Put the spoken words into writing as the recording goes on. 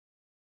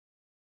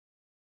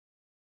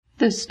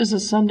This is a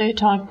Sunday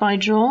talk by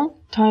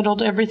Joel,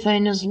 titled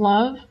Everything is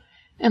Love,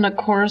 and a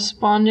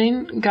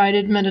corresponding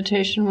guided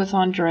meditation with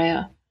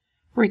Andrea.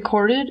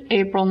 Recorded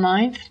April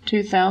 9th,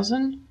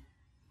 2000,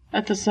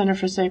 at the Center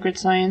for Sacred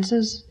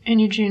Sciences in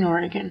Eugene,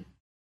 Oregon.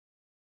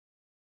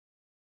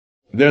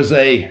 There's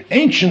an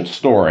ancient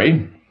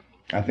story,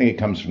 I think it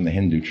comes from the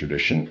Hindu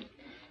tradition,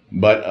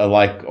 but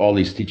like all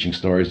these teaching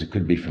stories, it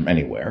could be from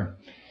anywhere.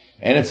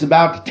 And it's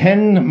about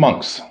 10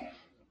 monks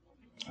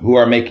who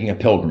are making a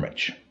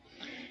pilgrimage.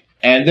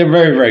 And they're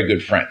very, very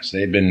good friends.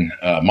 They've been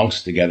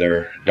monks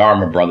together,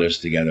 Dharma brothers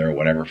together, or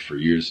whatever, for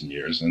years and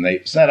years. And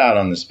they set out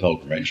on this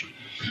pilgrimage.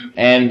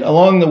 And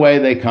along the way,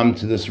 they come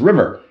to this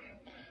river,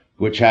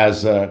 which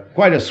has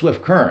quite a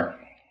swift current.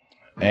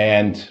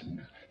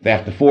 And they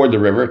have to ford the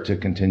river to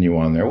continue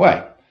on their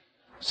way.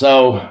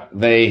 So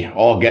they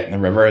all get in the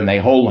river, and they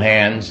hold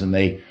hands, and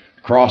they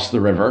cross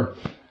the river,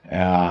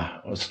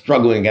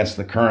 struggling against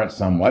the current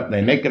somewhat.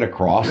 They make it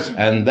across,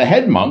 and the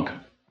head monk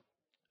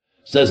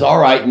says, all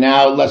right,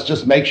 now let's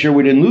just make sure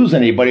we didn't lose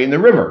anybody in the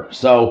river.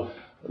 So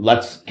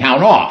let's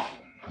count off.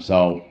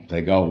 So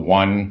they go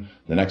 1,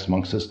 the next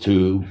monk says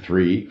 2,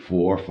 3,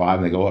 4,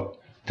 5, they go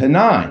up to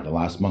 9. The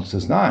last monk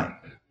says 9.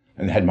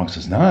 And the head monk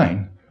says,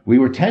 9? We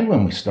were 10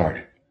 when we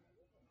started.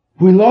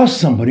 We lost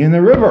somebody in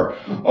the river.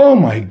 Oh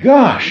my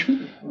gosh.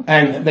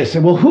 And they say,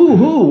 well,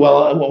 who?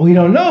 Well, we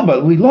don't know,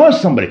 but we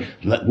lost somebody.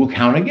 We'll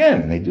count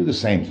again. And they do the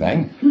same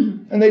thing.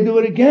 And they do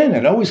it again.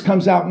 It always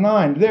comes out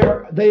 9.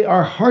 They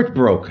are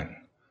heartbroken.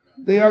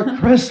 They are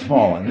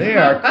crestfallen. They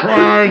are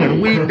crying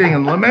and weeping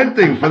and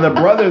lamenting for the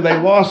brother they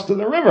lost to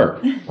the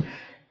river.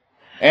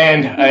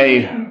 And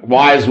a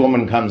wise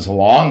woman comes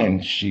along,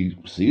 and she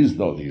sees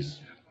these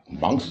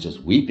monks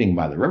just weeping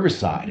by the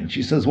riverside. And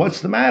she says,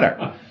 what's the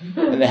matter?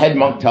 And the head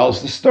monk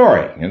tells the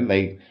story. And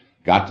they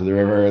got to the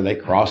river, they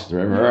crossed the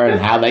river,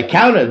 and how they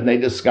counted, and they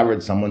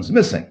discovered someone's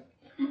missing.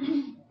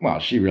 Well,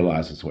 she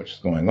realizes what's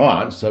going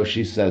on, so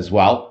she says,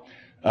 well,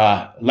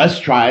 let's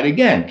try it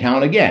again,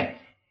 count again,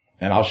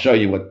 and I'll show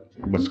you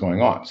what's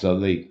going on. So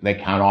they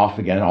count off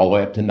again all the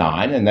way up to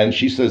 9, and then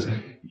she says,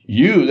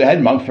 you, the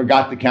head monk,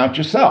 forgot to count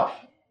yourself.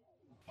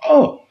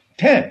 Oh,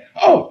 10.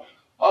 Oh,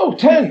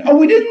 10. Oh,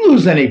 we didn't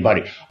lose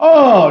anybody.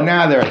 Oh,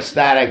 now they're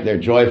ecstatic, they're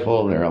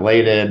joyful, they're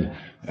elated,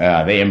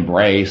 they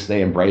embrace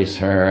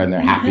her, and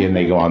they're happy, and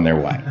they go on their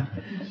way.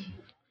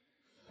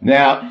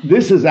 Now,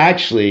 this is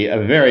actually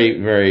a very,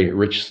 very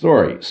rich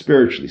story,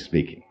 spiritually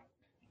speaking.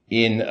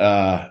 In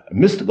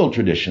mystical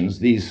traditions,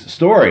 these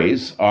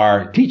stories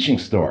are teaching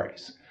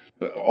stories.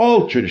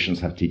 All traditions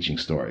have teaching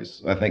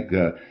stories. I think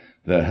the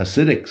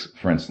Hasidics,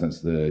 for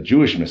instance, the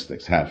Jewish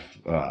mystics have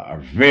a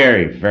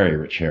very, very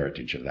rich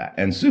heritage of that.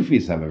 And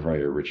Sufis have a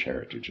very rich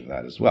heritage of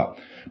that as well.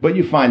 But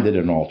you find it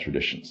in all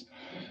traditions.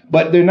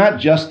 But they're not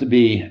just to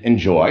be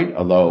enjoyed,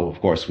 although, of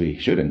course, we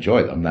should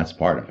enjoy them. That's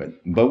part of it.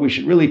 But we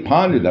should really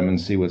ponder them and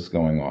see what's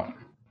going on.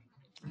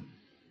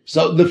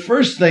 So the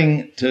first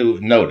thing to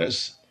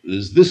notice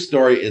is this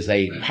story is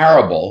a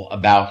parable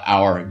about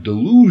our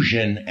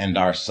delusion and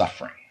our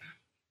suffering.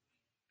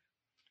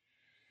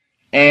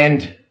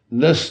 And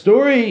the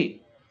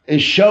story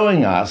is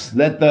showing us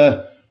that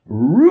the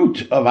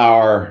root of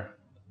our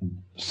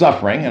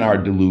suffering and our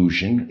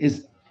delusion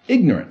is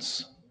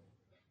ignorance.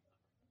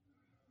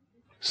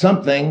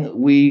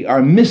 Something we are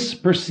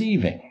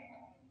misperceiving,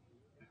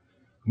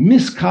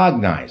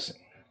 miscognizing.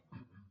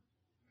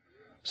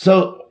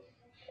 So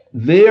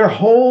their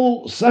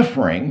whole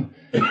suffering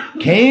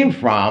came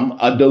from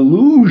a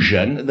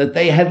delusion that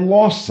they had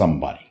lost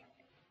somebody,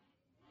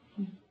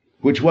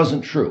 which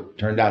wasn't true,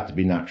 turned out to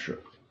be not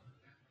true.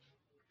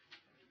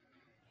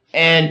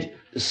 And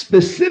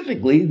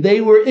specifically,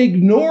 they were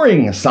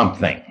ignoring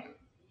something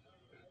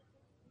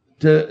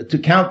to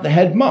count the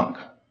head monk.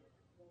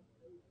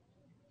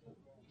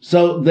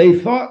 So they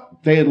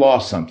thought they had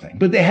lost something,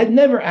 but they had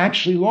never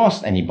actually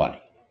lost anybody.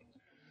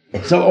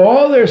 So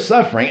all their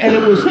suffering, and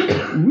it was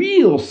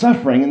real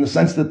suffering in the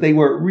sense that they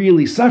were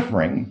really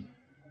suffering,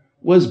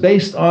 was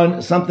based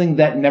on something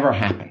that never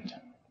happened.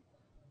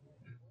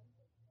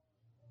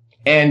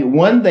 And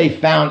when they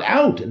found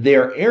out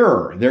their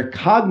error, their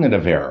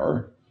cognitive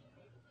error,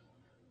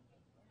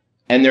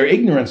 and their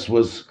ignorance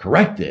was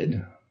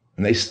corrected,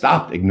 and they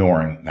stopped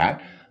ignoring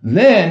that,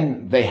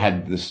 then they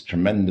had this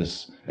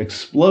tremendous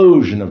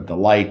explosion of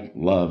delight,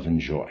 love,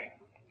 and joy.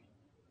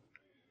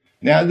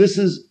 Now, this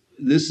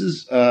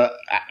is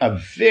a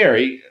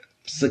very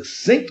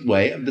succinct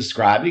way of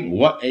describing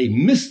what a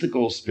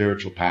mystical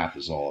spiritual path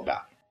is all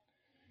about,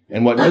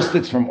 and what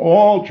mystics from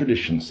all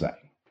traditions say.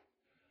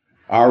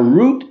 Our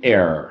root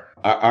error,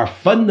 our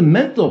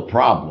fundamental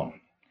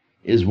problem,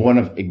 is one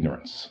of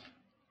ignorance.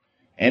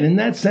 And in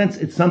that sense,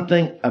 it's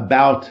something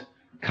about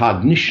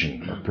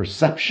cognition or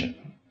perception.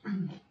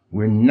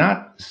 We're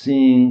not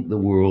seeing the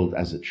world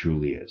as it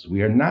truly is.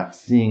 We are not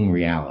seeing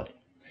reality.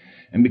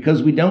 And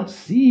because we don't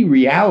see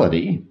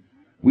reality,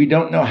 we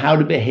don't know how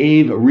to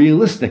behave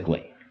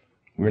realistically.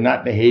 We're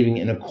not behaving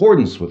in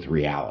accordance with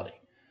reality,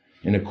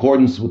 in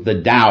accordance with the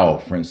Tao,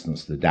 for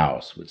instance, the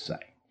Taoists would say.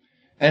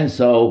 And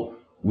so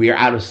we are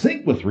out of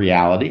sync with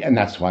reality, and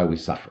that's why we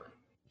suffer.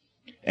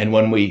 And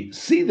when we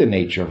see the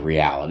nature of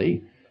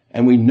reality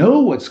and we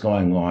know what's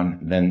going on,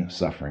 then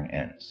suffering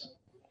ends.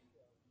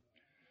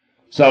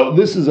 So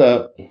this is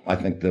I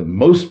think, the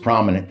most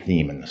prominent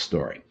theme in the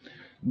story.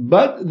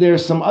 But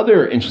there's some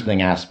other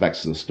interesting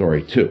aspects of the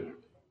story too.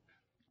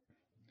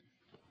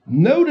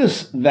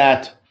 Notice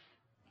that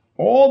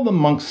all the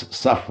monks'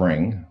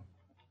 suffering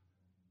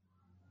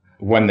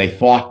when they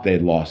thought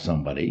they'd lost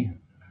somebody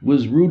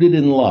was rooted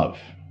in love.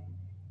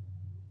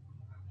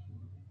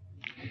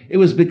 It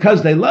was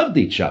because they loved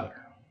each other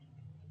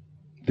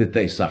that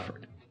they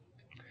suffered.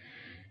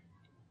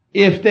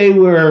 If they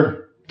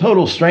were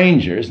total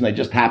strangers and they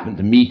just happened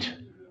to meet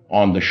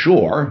on the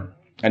shore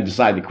and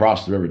decided to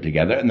cross the river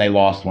together and they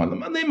lost one of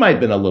them, they might have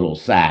been a little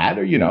sad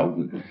or,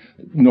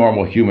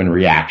 normal human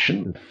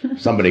reaction.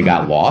 Somebody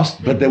got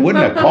lost, but they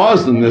wouldn't have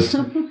caused them this,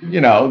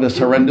 this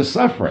horrendous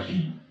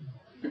suffering.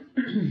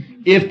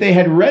 If they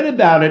had read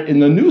about it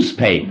in the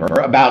newspaper,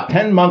 about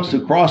 10 monks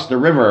who crossed the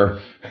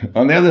river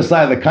on the other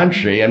side of the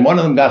country and one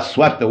of them got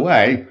swept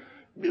away,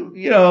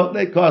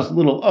 they caused a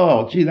little,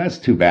 oh, gee, that's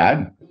too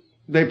bad.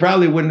 They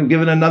probably wouldn't have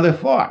given another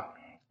thought.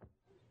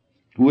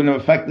 It wouldn't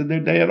have affected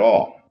their day at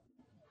all.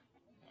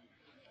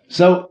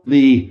 So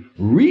the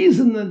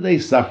reason that they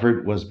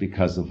suffered was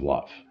because of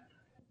love.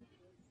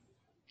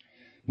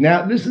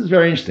 Now, this is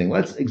very interesting.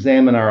 Let's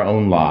examine our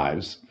own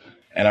lives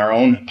and our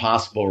own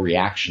possible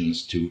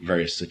reactions to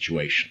various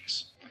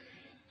situations.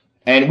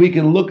 And we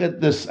can look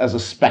at this as a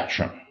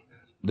spectrum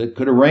that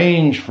could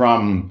range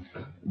from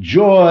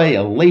joy,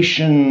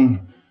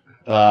 elation,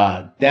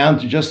 down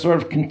to just sort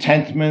of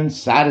contentment,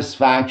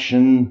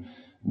 satisfaction,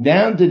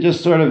 down to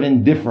just sort of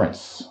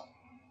indifference,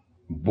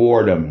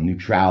 boredom,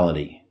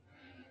 neutrality.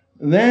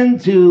 Then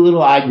to a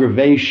little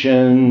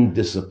aggravation,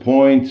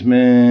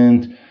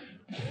 disappointment,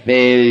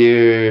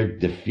 failure,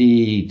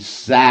 defeat,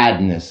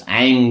 sadness,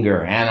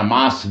 anger,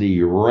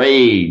 animosity,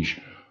 rage,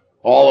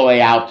 all the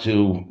way out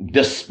to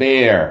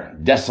despair,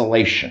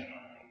 desolation.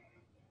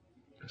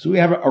 So we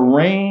have a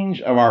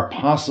range of our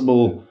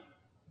possible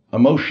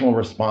emotional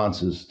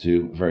responses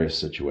to various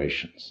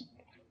situations.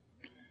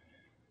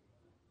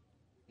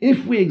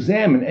 If we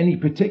examine any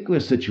particular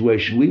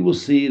situation, we will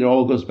see it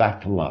all goes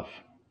back to love.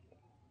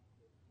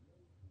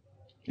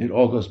 It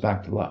all goes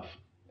back to love.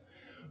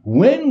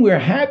 When we're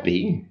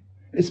happy,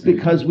 it's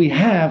because we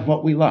have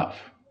what we love.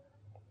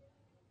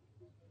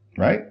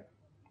 Right?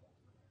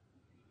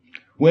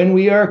 When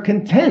we are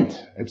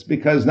content, it's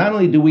because not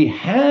only do we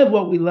have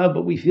what we love,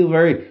 but we feel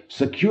very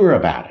secure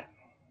about it.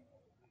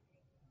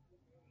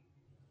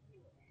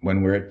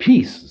 When we're at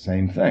peace, the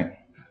same thing.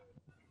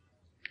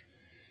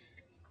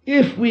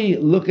 If we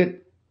look at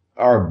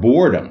our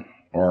boredom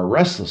or our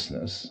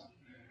restlessness,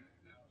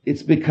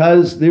 it's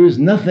because there is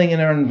nothing in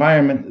our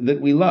environment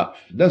that we love.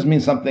 It doesn't mean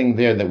something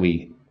there that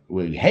we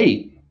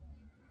hate.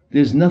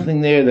 There's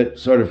nothing there that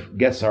sort of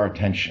gets our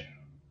attention.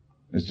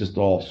 It's just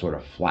all sort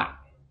of flat.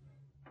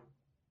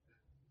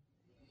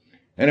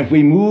 And if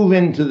we move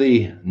into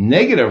the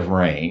negative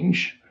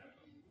range,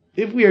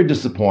 if we are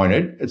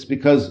disappointed, it's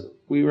because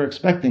we were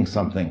expecting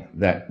something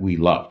that we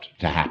loved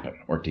to happen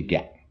or to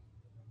get.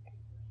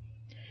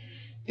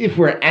 If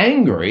we're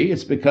angry,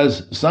 it's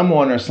because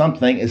someone or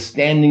something is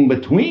standing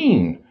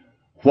between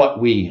what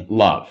we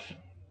love.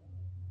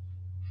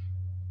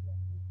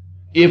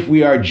 If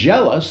we are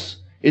jealous,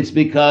 it's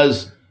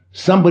because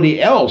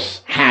somebody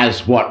else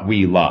has what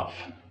we love.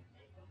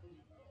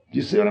 Do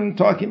you see what I'm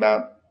talking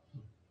about?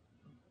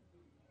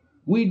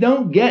 We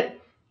don't get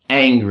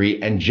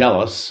angry and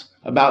jealous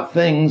about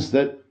things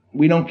that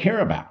we don't care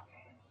about.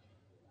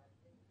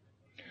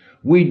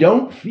 We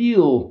don't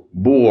feel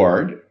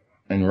bored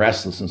and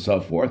restless and so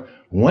forth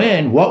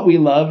when what we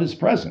love is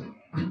present.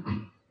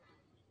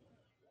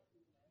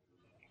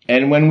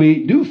 And when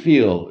we do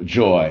feel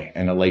joy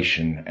and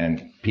elation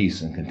and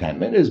peace and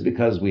contentment, it is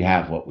because we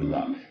have what we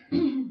love.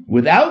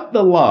 Without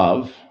the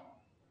love,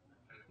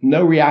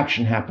 no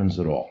reaction happens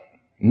at all.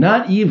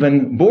 Not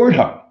even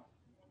boredom.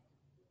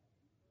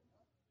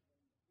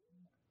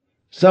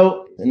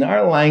 So in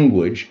our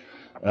language,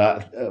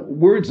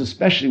 words,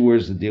 especially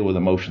words that deal with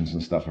emotions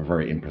and stuff, are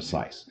very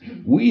imprecise.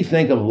 We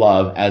think of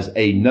love as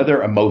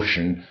another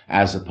emotion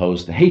as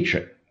opposed to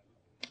hatred.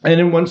 And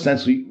in one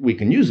sense, we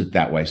can use it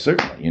that way,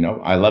 certainly.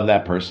 I love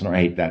that person or I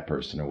hate that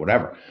person or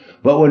whatever.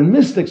 But when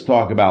mystics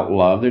talk about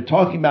love, they're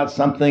talking about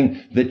something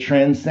that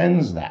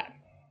transcends that.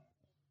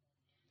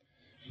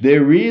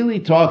 They're really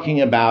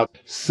talking about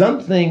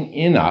something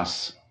in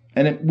us,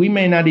 and we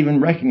may not even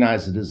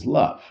recognize it as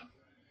love.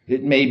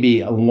 It may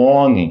be a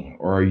longing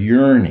or a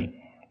yearning.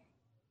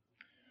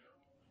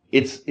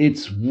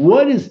 It's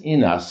what is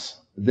in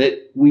us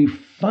that we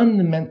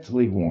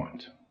fundamentally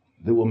want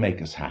that will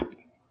make us happy.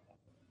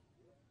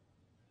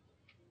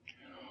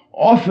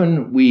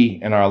 Often we,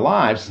 in our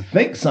lives,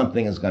 think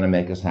something is going to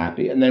make us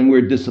happy, and then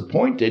we're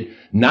disappointed,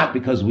 not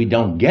because we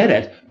don't get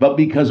it, but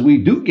because we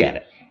do get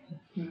it.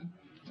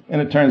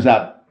 And it turns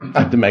out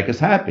not to make us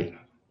happy.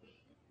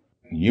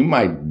 You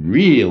might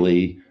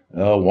really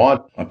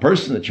want a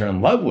person that you're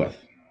in love with.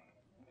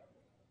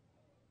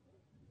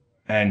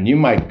 And you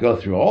might go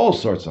through all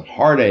sorts of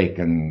heartache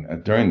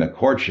and during the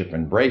courtship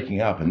and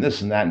breaking up and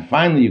this and that. And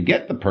finally you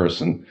get the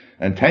person,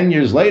 and 10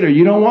 years later,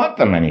 you don't want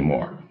them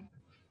anymore.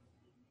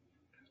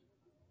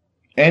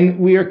 And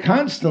we are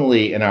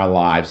constantly in our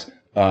lives,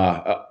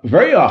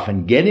 very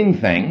often getting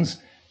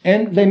things,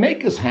 and they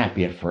make us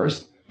happy at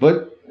first,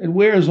 but it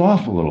wears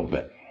off a little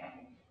bit.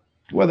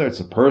 Whether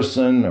it's a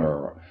person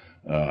or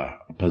a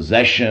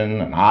possession,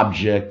 an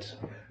object,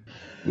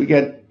 we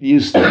get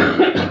used to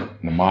it.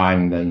 The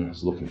mind then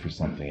is looking for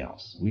something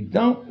else. We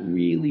don't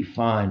really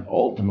find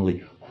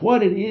ultimately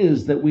what it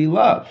is that we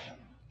love.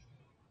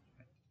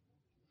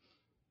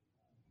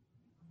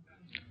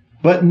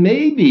 But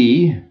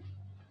maybe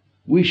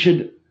we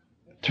should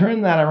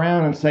turn that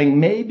around and say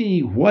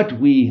maybe what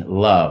we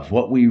love,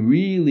 what we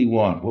really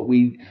want, what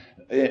we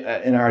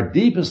in our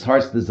deepest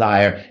heart's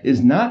desire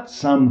is not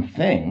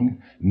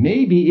something.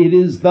 Maybe it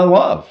is the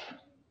love.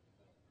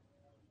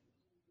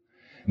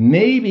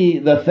 Maybe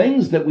the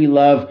things that we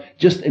love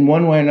just in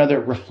one way or another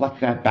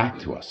reflect that back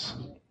to us.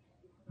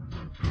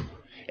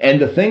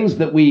 And the things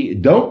that we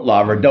don't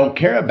love or don't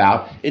care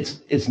about,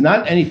 it's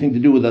not anything to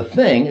do with a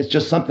thing. It's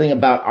just something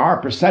about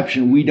our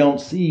perception. We don't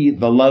see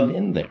the love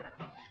in there.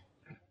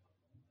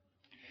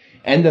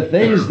 And the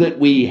things that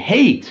we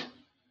hate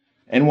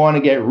and want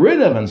to get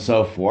rid of and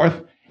so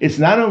forth, it's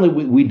not only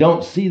we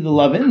don't see the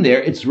love in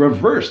there, it's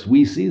reversed.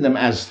 We see them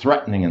as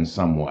threatening in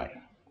some way.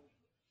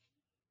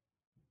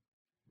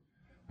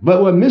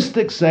 But what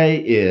mystics say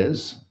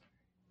is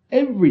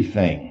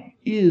everything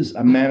is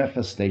a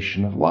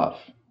manifestation of love.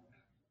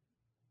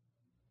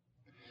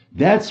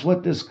 That's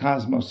what this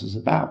cosmos is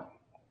about.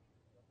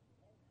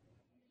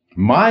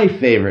 My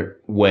favorite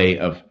way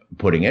of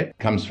putting it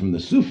comes from the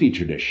Sufi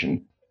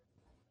tradition.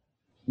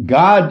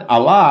 God,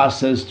 Allah,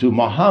 says to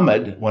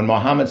Muhammad, when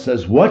Muhammad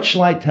says, "What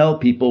shall I tell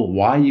people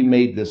why you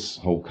made this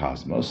whole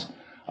cosmos?"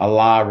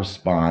 Allah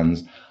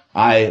responds,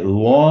 "I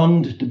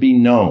longed to be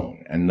known."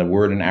 And the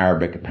word in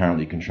Arabic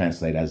apparently you can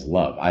translate as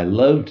love. I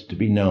loved to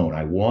be known.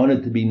 I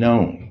wanted to be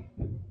known.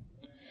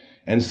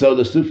 And so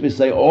the Sufis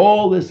say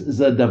all this is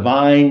a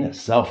divine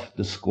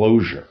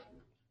self-disclosure.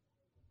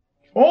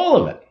 All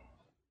of it.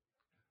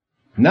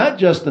 Not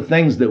just the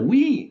things that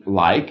we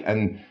like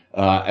and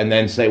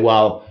then say,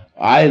 well,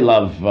 I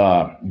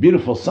love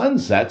beautiful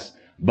sunsets,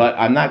 but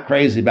I'm not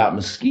crazy about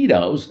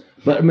mosquitoes.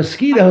 But a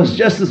mosquito is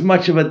just as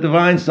much of a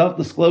divine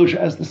self-disclosure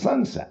as the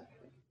sunset.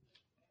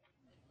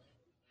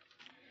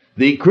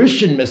 The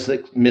Christian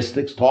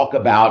mystics talk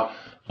about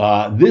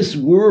this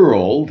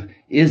world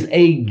is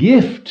a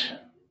gift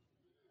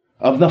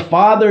of the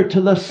Father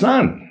to the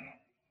Son.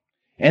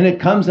 And it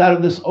comes out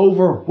of this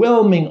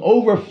overwhelming,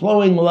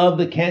 overflowing love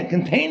that can't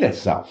contain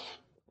itself.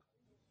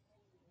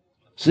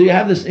 So you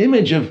have this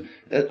image of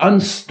an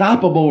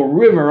unstoppable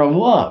river of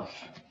love.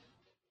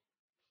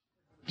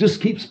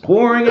 Just keeps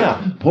pouring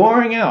out,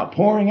 pouring out,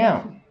 pouring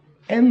out,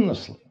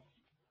 endlessly.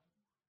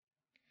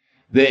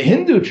 The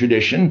Hindu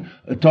tradition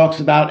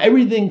talks about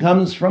everything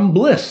comes from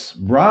bliss.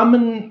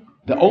 Brahman,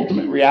 the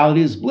ultimate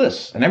reality is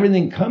bliss. And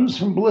everything comes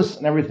from bliss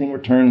and everything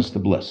returns to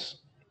bliss.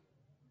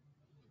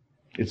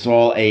 It's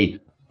all a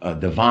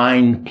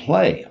divine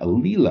play, a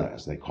leela,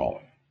 as they call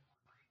it.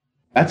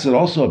 That's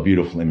also a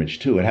beautiful image,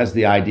 too. It has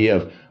the idea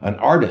of an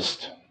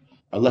artist,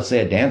 or let's say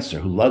a dancer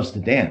who loves to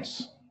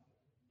dance.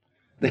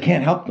 They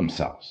can't help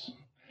themselves.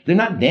 They're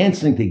not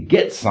dancing to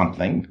get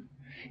something.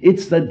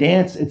 It's the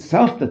dance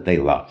itself that they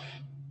love.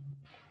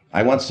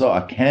 I once saw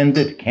a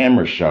candid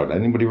camera show.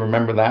 Anybody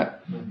remember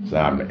that? So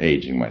I'm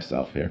aging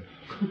myself here.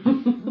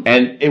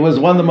 And it was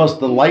one of the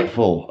most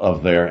delightful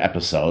of their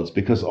episodes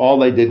because all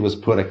they did was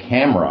put a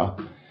camera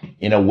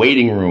in a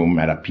waiting room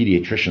at a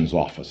pediatrician's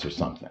office or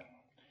something.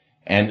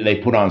 And they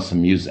put on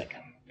some music.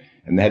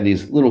 And they had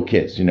these little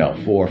kids,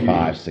 4,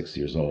 5, 6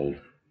 years old.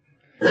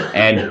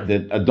 And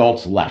the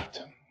adults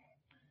left.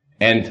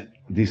 And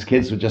these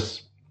kids would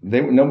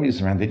nobody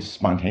was around. They just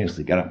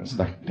spontaneously got up and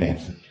started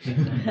dancing.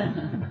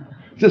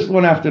 Just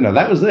one after another.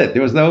 That was it.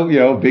 There was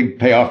no, big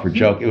payoff or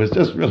joke. It was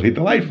just really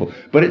delightful.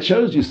 But it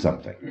shows you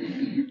something.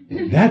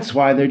 That's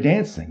why they're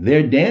dancing.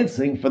 They're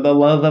dancing for the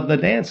love of the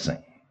dancing,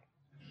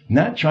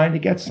 not trying to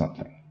get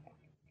something.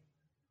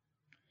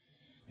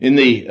 In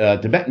the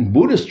Tibetan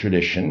Buddhist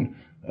tradition,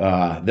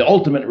 the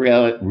ultimate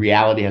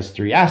reality has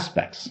 3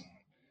 aspects.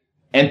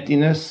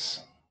 Emptiness,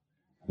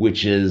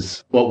 which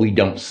is what we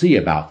don't see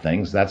about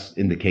things. That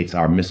indicates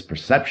our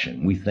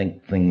misperception. We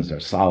think things are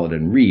solid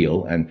and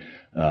real, and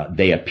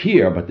they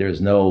appear, but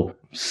there's no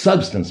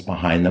substance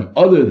behind them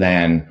other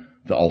than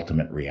the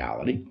ultimate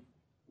reality.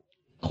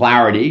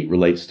 Clarity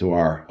relates to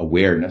our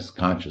awareness,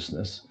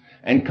 consciousness,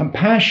 and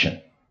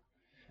compassion.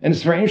 And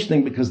it's very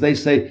interesting because they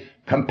say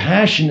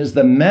compassion is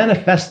the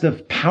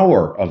manifestive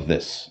power of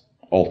this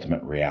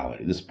ultimate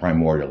reality, this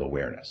primordial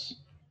awareness.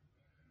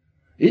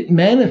 It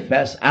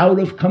manifests out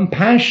of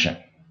compassion.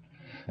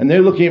 And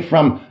they're looking at it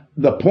from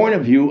the point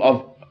of view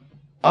of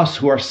us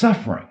who are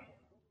suffering.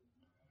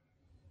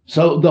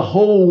 So the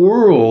whole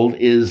world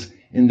is,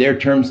 in their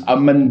terms, a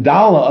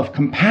mandala of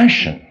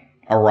compassion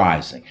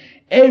arising.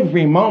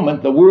 Every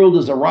moment the world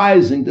is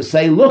arising to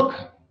say, look,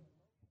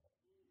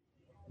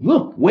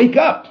 Look, wake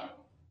up.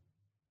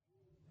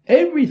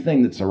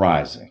 Everything that's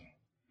arising,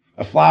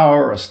 a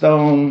flower, a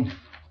stone,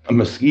 a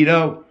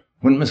mosquito,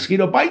 when a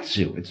mosquito bites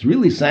you, it's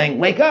really saying,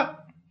 wake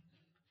up.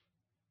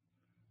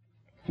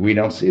 We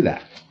don't see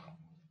that.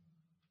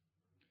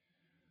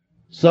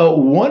 So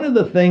one of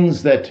the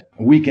things that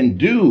we can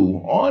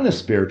do on a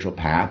spiritual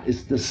path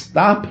is to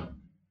stop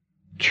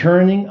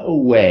turning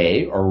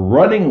away or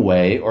running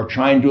away or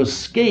trying to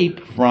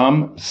escape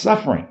from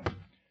suffering.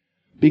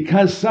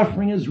 Because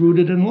suffering is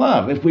rooted in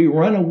love. If we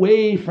run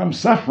away from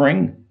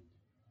suffering,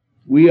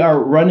 we are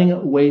running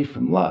away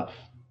from love.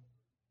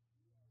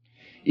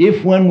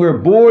 If when we're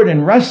bored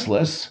and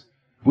restless,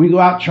 we go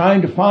out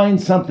trying to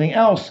find something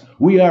else,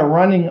 we are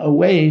running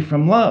away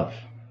from love.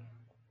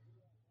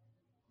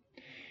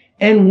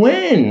 And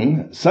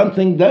when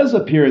something does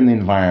appear in the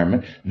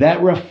environment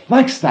that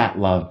reflects that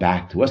love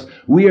back to us,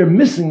 we are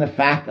missing the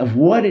fact of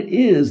what it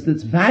is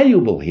that's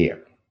valuable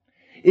here.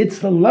 It's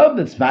the love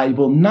that's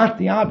valuable, not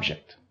the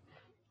object.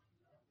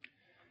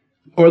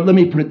 Or let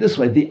me put it this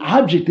way, the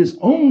object is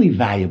only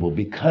valuable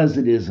because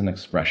it is an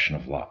expression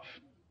of love.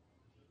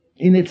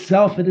 In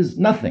itself, it is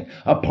nothing.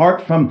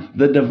 Apart from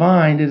the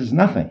divine, it is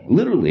nothing.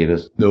 Literally, it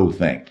is no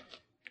thing.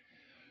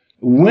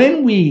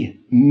 When we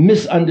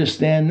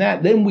misunderstand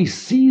that, then we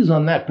seize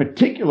on that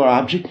particular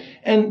object,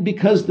 and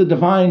because the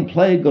divine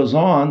play goes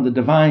on, the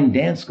divine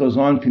dance goes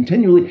on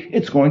continually,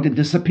 it's going to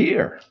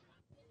disappear.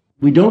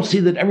 We don't see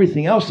that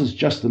everything else is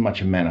just as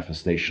much a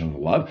manifestation of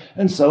love,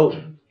 and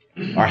so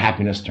our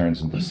happiness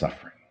turns into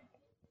suffering.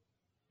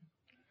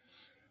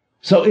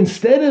 So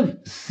instead of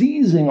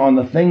seizing on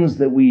the things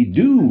that we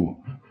do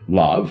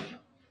love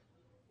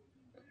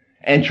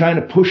and trying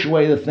to push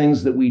away the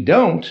things that we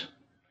don't,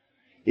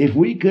 if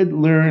we could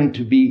learn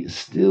to be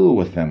still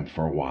with them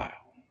for a while,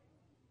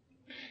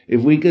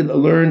 if we could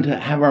learn to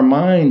have our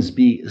minds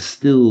be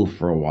still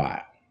for a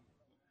while,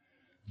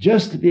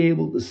 just to be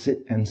able to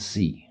sit and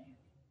see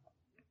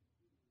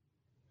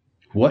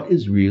what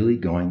is really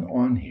going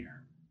on here.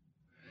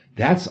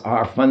 That's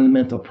our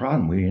fundamental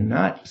problem. We're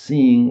not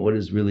seeing what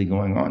is really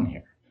going on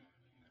here.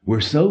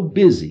 We're so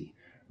busy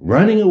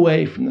running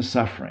away from the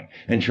suffering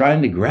and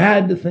trying to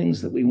grab the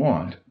things that we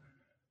want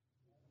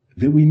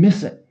that we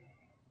miss it.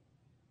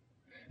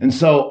 And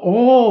so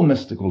all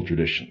mystical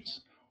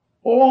traditions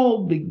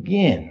all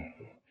begin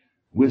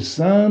with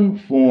some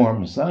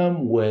form,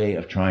 some way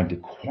of trying to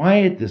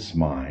quiet this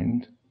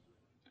mind,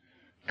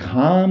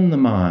 calm the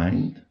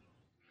mind,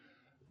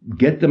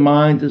 get the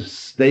mind to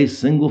stay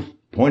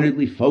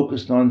single-pointedly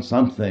focused on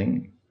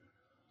something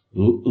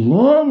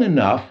long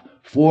enough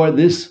for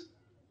this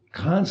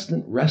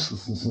constant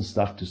restlessness and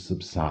stuff to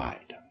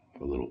subside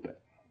a little bit.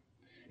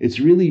 It's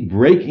really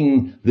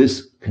breaking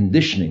this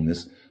conditioning,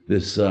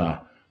 this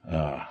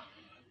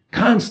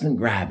constant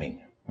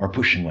grabbing or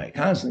pushing away,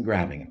 constant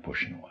grabbing and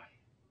pushing away.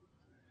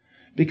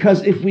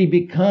 Because if we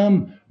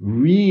become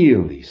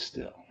really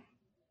still,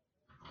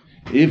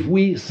 if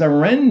we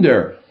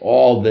surrender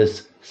all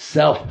this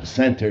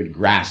self-centered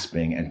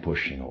grasping and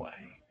pushing away,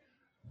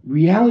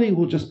 reality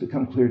will just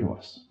become clear to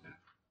us.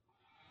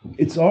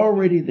 It's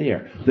already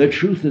there. The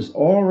truth is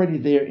already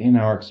there in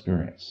our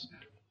experience.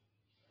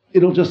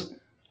 It'll just,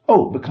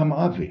 become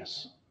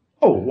obvious.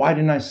 Why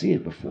didn't I see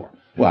it before?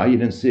 Well, you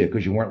didn't see it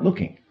because you weren't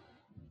looking.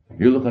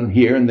 You're looking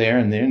here and there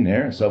and there and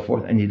there and so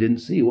forth, and you didn't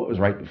see what was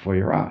right before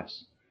your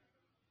eyes.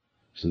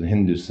 So the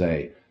Hindus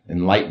say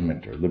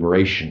enlightenment or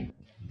liberation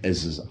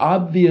is as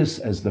obvious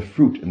as the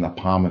fruit in the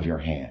palm of your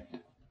hand.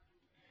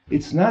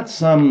 It's not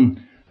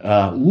some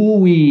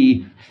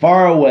woo-wee,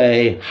 far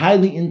away,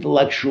 highly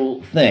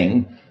intellectual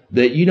thing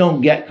that you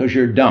don't get because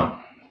you're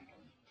dumb.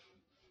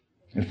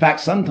 In fact,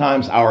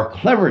 sometimes our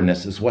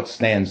cleverness is what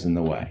stands in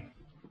the way.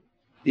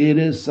 It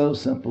is so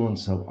simple and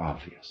so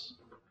obvious.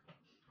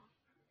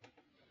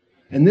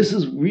 And this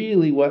is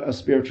really what a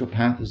spiritual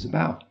path is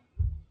about.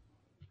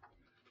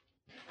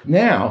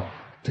 Now,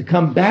 to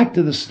come back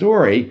to the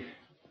story,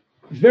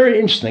 very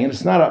interesting, and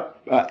it's not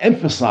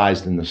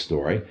emphasized in the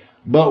story,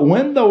 but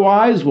when the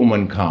wise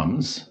woman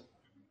comes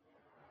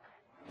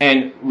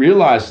and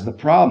realizes the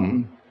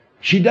problem,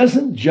 she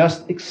doesn't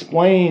just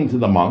explain to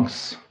the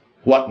monks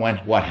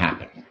what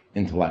happened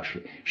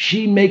intellectually.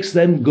 She makes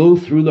them go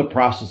through the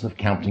process of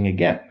counting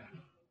again.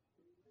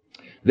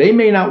 They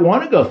may not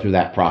want to go through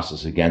that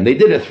process again. They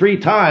did it 3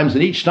 times,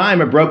 and each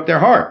time it broke their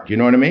heart. You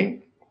know what I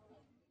mean?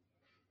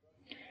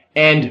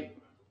 And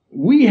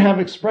we have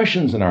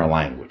expressions in our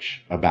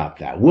language about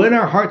that. When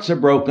our hearts are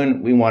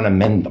broken, we want to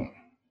mend them.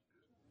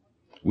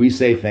 We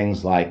say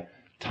things like,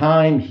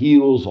 time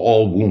heals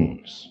all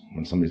wounds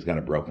when somebody's got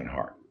a broken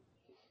heart.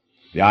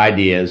 The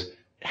idea is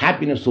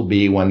happiness will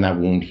be when that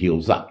wound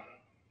heals up.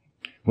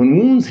 When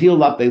wounds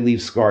heal up, they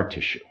leave scar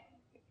tissue.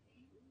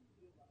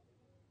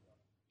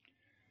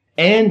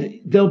 And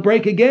they'll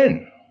break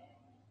again.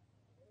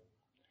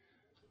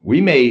 We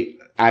may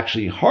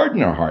actually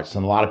harden our hearts,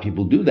 and a lot of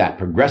people do that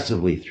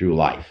progressively through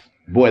life.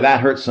 Boy,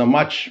 that hurts so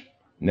much,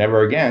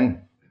 never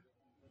again.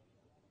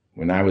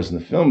 When I was in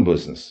the film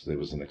business, there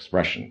was an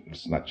expression.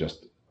 It's not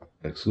just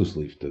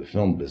exclusively to the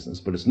film business,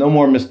 but it's no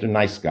more Mr.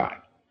 Nice Guy.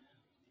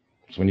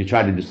 So when you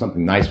try to do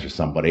something nice for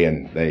somebody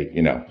and they,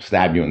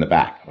 stab you in the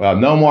back. Well,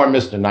 no more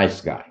Mr. Nice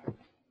Guy.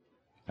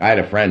 I had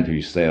a friend who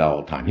used to say that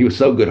all the time. He was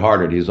so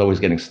good-hearted, he was always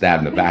getting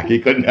stabbed in the back. He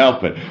couldn't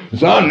help it.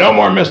 So, no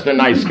more Mr.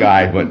 Nice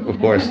Guy. But, of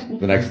course,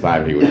 the next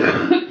time he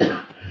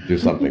would do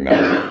something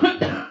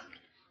nice.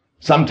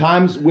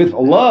 Sometimes with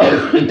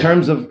love, in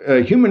terms of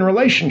human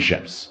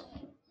relationships,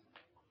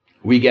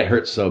 we get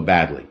hurt so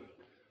badly.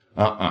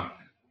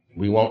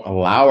 We won't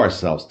allow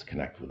ourselves to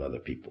connect with other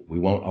people. We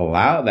won't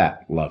allow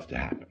that love to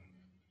happen.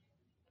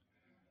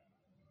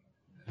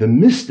 The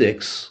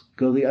mystics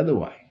go the other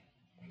way.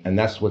 And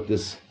that's what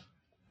this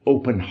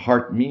open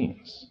heart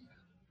means.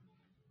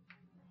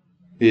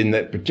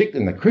 Particularly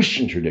in the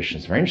Christian tradition,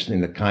 it's very interesting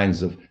the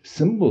kinds of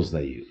symbols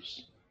they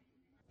use.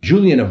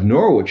 Julian of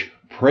Norwich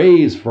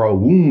prays for a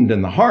wound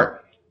in the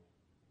heart.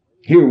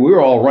 Here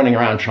we're all running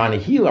around trying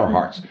to heal our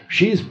hearts.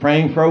 She's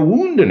praying for a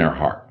wound in her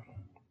heart.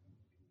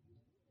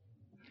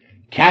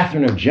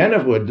 Catherine of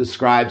Genoa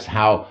describes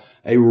how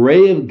a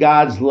ray of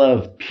God's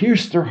love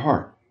pierced her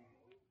heart.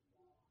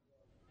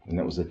 And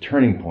that was a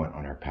turning point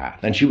on her path.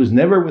 And she was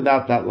never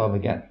without that love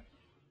again.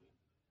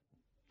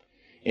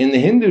 In the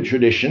Hindu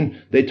tradition,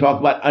 they talk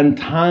about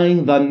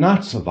untying the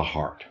knots of the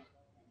heart.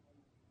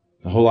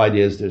 The whole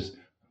idea is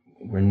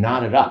we're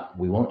knotted up.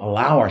 We won't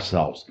allow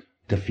ourselves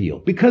to feel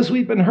because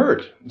we've been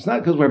hurt. It's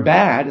not because we're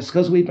bad. It's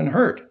because we've been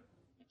hurt.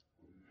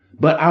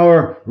 But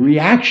our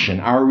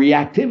reaction, our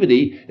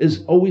reactivity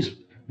is always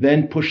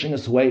then pushing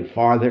us away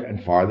farther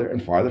and farther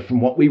and farther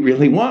from what we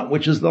really want,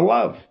 which is the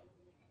love.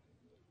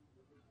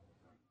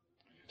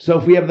 So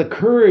if we have the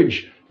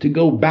courage to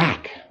go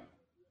back,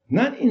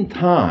 not in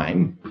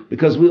time,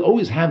 because we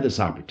always have this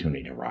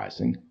opportunity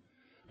arising,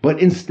 but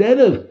instead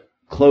of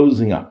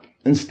closing up,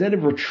 instead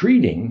of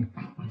retreating,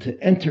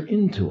 to enter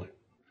into it.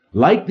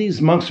 Like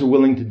these monks are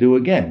willing to do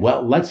again.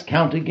 Well, let's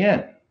count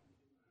again.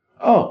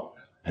 Oh,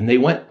 and they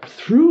went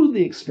through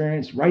the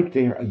experience right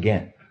there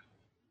again.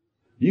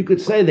 You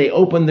could say they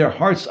opened their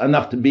hearts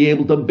enough to be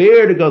able to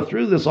bear to go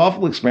through this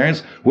awful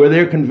experience where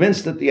they're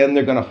convinced at the end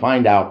they're going to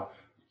find out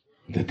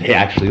that they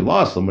actually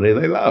lost somebody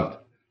they loved.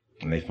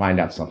 And they find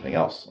out something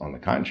else on the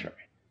contrary.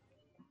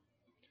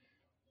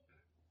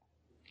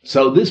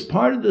 So this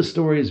part of the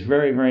story is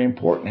very, very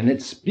important. And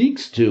it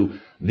speaks to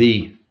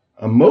the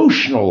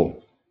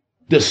emotional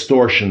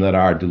distortion that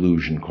our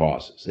delusion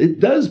causes.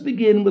 It does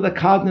begin with a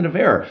cognitive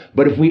error.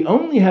 But if we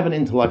only have an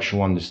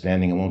intellectual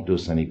understanding, it won't do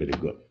us any bit of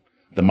good.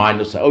 The mind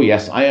will say, oh,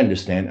 yes, I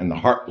understand. And the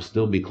heart will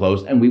still be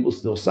closed and we will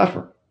still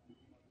suffer.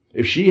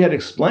 If she had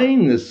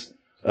explained this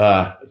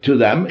to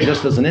them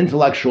just as an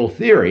intellectual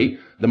theory,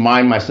 the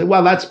mind might say,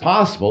 well, that's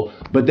possible,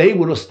 but they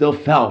would have still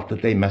felt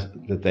that they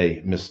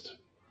missed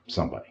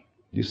somebody.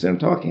 Do you see what I'm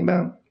talking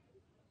about?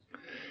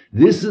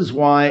 This is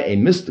why a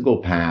mystical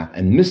path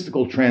and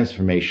mystical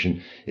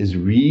transformation is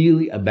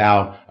really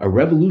about a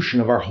revolution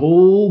of our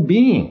whole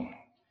being,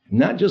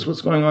 not just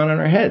what's going on in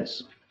our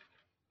heads.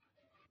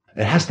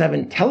 It has to have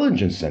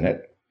intelligence in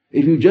it.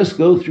 If you just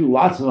go through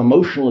lots of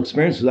emotional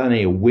experience without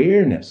any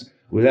awareness,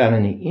 without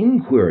any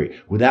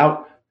inquiry,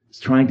 without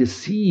trying to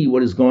see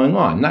what is going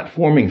on, not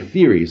forming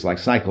theories like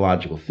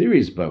psychological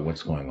theories about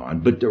what's going on,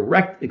 but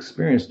direct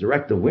experience,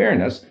 direct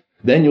awareness,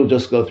 then you'll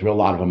just go through a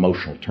lot of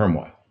emotional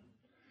turmoil.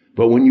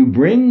 But when you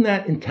bring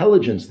that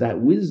intelligence, that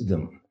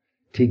wisdom,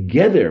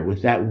 together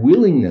with that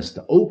willingness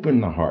to open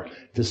the heart,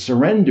 to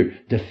surrender,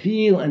 to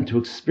feel and to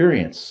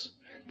experience,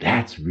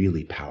 that's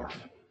really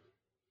powerful.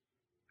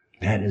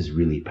 That is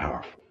really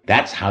powerful.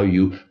 That's how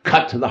you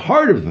cut to the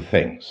heart of the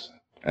things,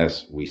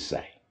 as we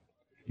say.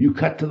 You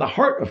cut to the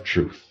heart of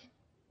truth.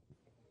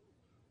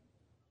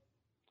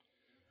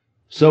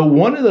 So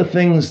one of the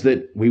things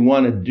that we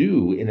want to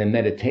do in a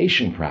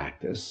meditation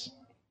practice,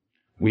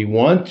 we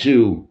want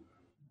to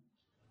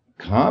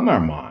calm our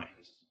minds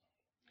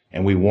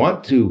and we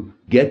want to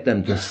get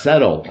them to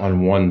settle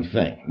on one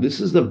thing. This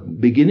is the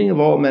beginning of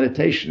all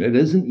meditation. It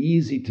isn't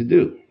easy to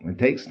do. It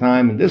takes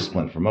time and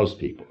discipline for most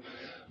people.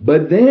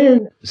 But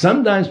then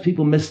sometimes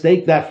people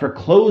mistake that for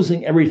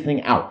closing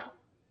everything out.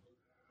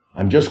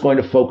 I'm just going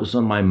to focus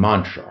on my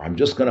mantra. I'm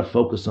just going to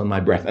focus on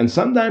my breath. And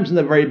sometimes in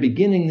the very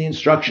beginning, the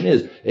instruction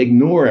is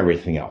ignore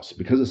everything else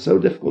because it's so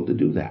difficult to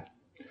do that.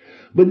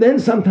 But then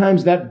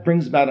sometimes that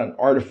brings about an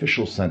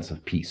artificial sense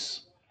of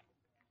peace.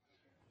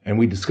 And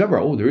we discover,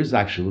 oh, there is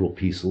actually a little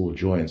peace, a little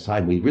joy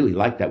inside. We really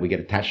like that. We get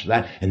attached to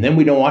that. And then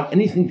we don't want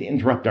anything to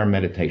interrupt our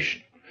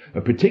meditation,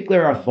 but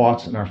particularly our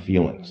thoughts and our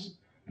feelings,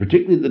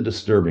 particularly the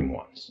disturbing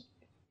ones.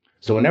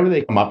 So whenever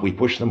they come up, we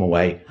push them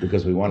away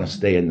because we want to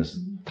stay in this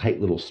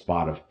tight little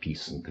spot of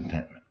peace and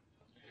contentment.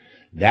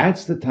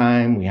 That's the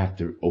time we have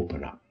to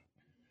open up.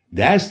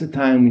 That's the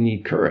time we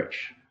need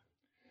courage.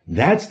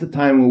 That's the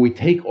time where we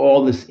take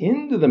all this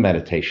into the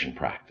meditation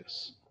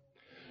practice.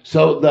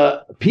 So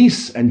the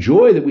peace and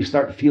joy that we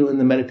start to feel in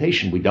the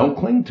meditation, we don't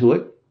cling to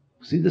it.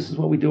 See, this is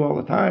what we do all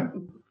the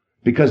time.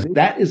 Because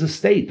that is a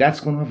state that's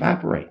going to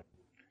evaporate.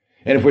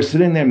 And if we're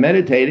sitting there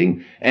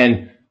meditating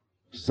and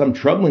some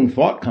troubling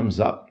thought comes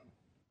up,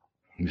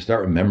 we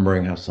start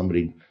remembering how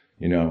somebody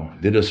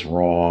did us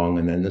wrong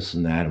and then this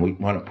and that, and we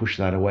want to push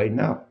that away.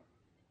 No.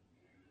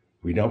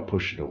 We don't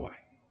push it away.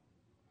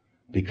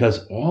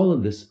 Because all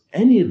of this,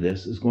 any of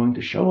this is going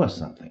to show us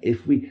something.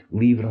 If we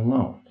leave it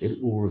alone,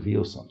 it will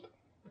reveal something.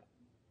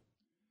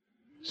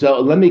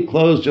 So let me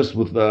close just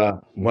with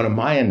one of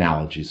my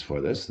analogies for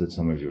this that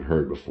some of you have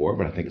heard before,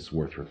 but I think it's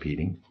worth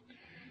repeating.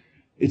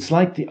 It's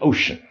like the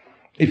ocean,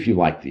 if you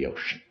like the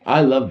ocean.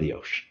 I love the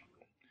ocean.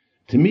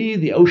 To me,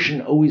 the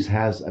ocean always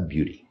has a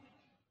beauty,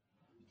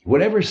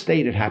 whatever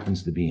state it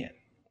happens to be in.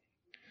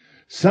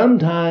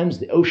 Sometimes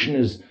the ocean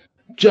is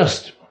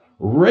just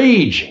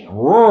raging,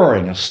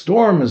 roaring, a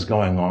storm is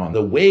going on,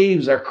 the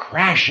waves are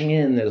crashing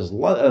in, there's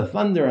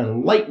thunder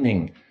and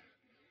lightning.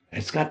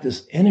 It's got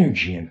this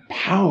energy and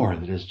power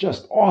that is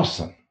just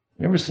awesome.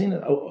 You ever seen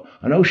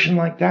an ocean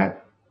like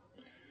that?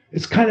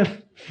 It's kind of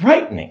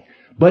frightening,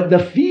 but the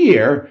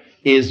fear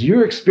is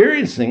you're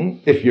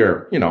experiencing, if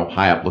you're,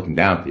 high up looking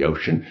down at the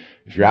ocean,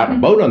 if you're out in a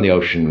boat on the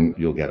ocean,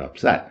 you'll get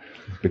upset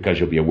because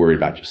you'll be worried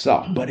about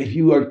yourself. But if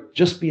you are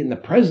just be in the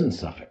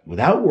presence of it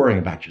without worrying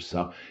about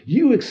yourself,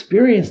 you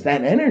experience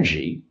that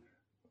energy,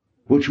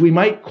 which we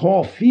might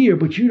call fear,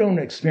 but you don't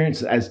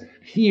experience it as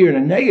fear in a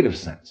negative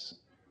sense.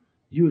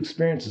 You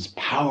experience its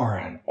power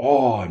and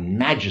awe and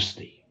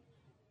majesty.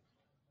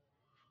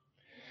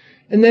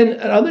 And then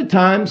at other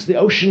times, the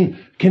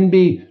ocean can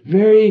be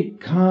very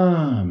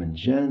calm and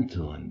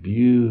gentle and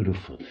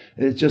beautiful.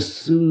 It's just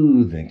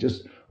soothing,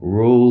 just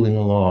rolling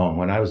along.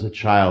 When I was a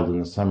child in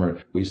the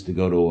summer, we used to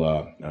go to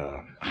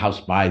a house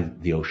by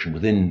the ocean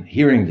within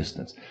hearing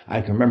distance. I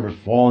can remember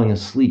falling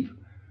asleep,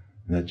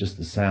 and that just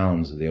the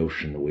sounds of the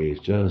ocean, the waves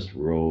just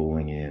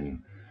rolling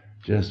in,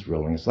 just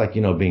rolling. It's like,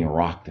 being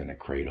rocked in a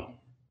cradle.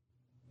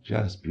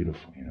 Just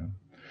beautiful,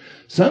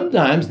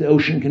 Sometimes the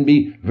ocean can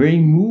be very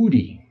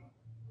moody.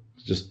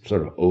 It's just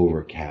sort of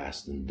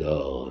overcast and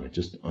dull, and it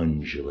just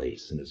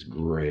undulates, and it's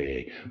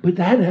gray. But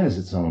that has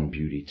its own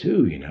beauty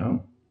too,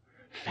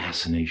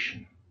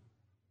 Fascination.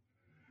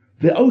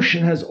 The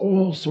ocean has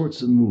all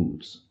sorts of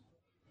moods.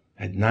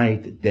 At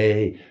night, at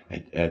day,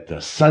 at the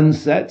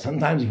sunset,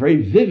 sometimes very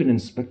vivid and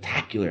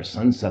spectacular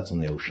sunsets on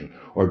the ocean,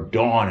 or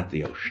dawn at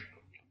the ocean.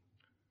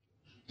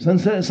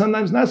 Sunset,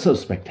 sometimes not so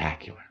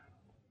spectacular.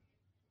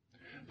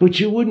 But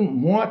you wouldn't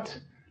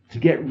want to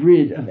get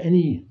rid of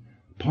any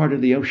part of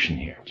the ocean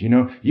here.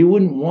 You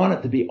wouldn't want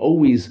it to be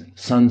always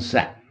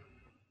sunset.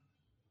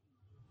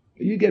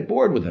 You'd get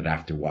bored with it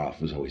after a while if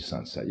it was always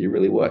sunset. You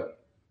really would.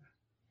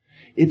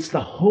 It's the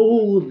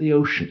whole of the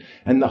ocean.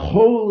 And the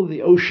whole of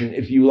the ocean,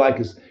 if you like,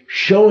 is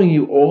showing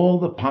you all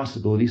the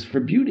possibilities for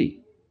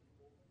beauty.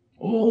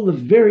 All the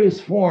various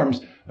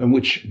forms in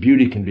which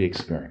beauty can be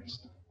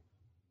experienced.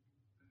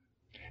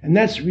 And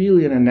that's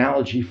really an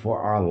analogy for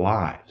our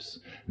lives.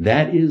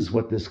 That is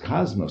what this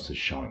cosmos is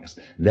showing us.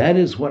 That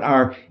is what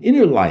our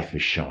inner life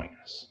is showing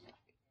us.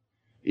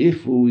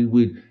 If we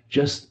would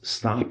just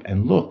stop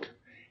and look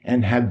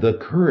and have the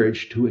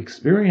courage to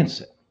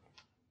experience it.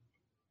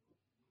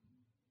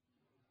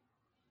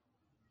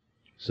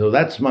 So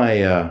that's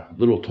my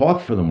little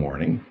talk for the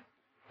morning.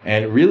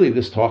 And really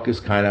this talk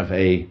is kind of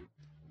a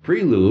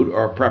prelude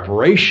or a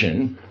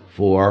preparation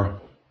for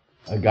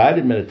a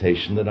guided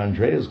meditation that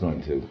Andrea is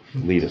going to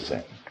lead us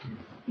in.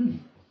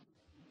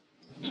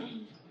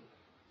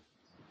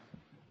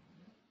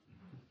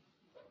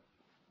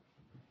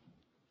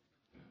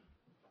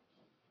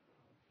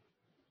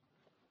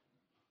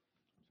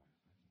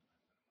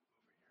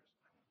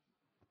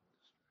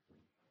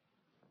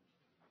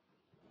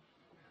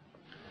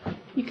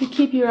 You could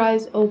keep your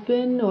eyes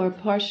open or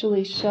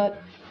partially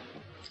shut.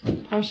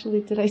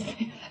 Partially, did I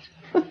say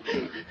that?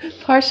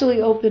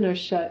 Partially open or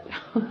shut.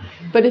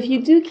 But if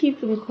you do keep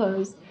them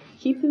closed,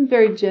 keep them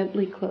very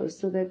gently closed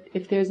so that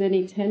if there's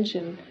any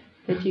tension,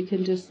 that you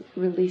can just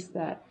release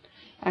that.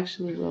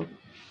 Actually, we'll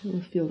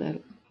feel that.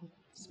 I'll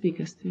speak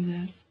us through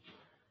that.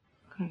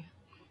 Okay.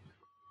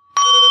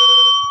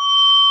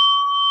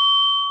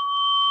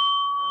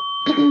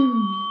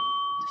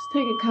 Just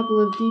take a couple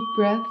of deep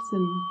breaths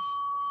and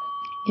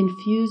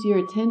infuse your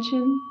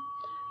attention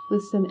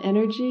with some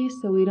energy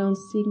so we don't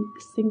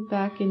sink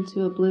back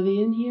into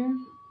oblivion here.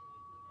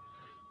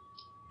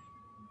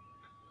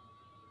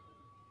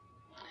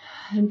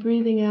 And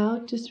breathing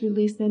out, just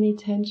release any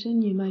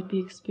tension you might be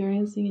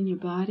experiencing in your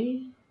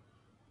body.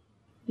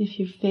 If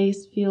your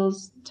face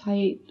feels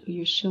tight or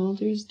your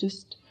shoulders,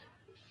 just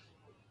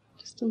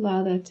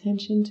allow that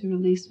tension to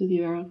release with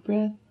your out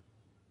breath.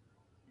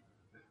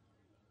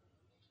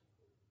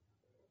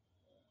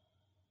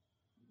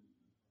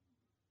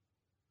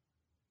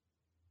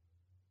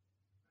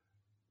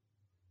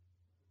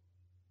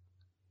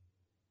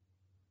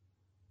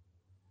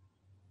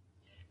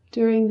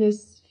 During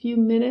this few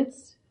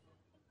minutes,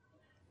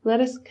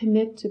 let us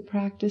commit to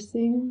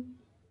practicing,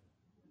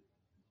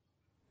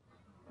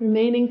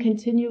 remaining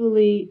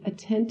continually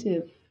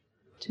attentive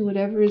to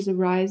whatever is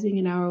arising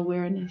in our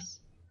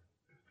awareness.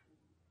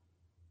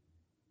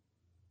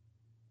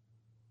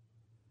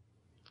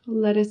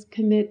 Let us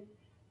commit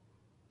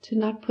to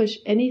not push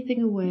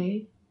anything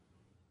away,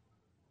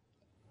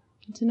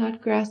 and to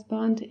not grasp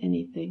onto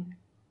anything,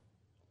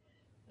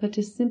 but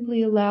to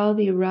simply allow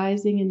the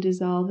arising and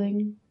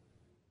dissolving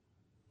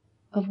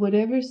of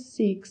whatever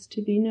seeks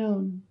to be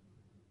known.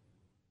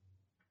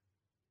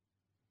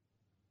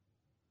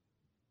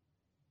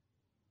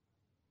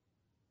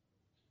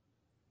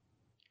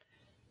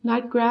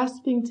 Not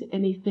grasping to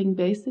anything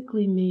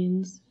basically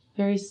means,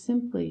 very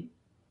simply,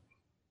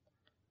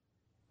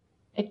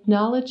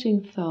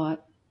 acknowledging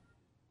thought,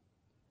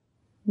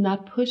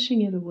 not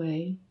pushing it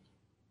away,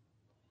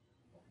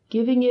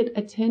 giving it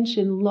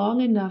attention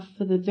long enough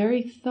for the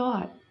very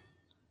thought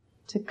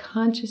to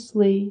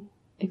consciously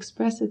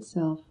express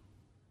itself,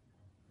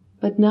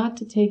 but not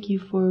to take you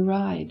for a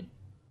ride.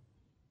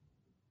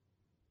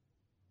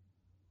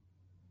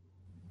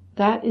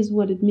 That is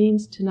what it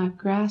means to not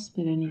grasp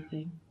at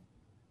anything.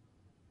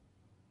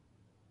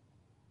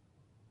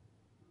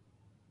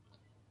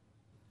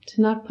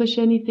 To not push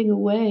anything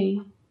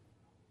away,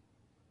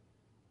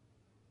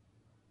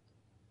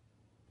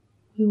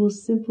 we will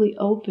simply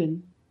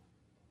open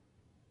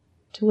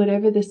to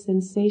whatever the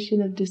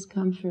sensation of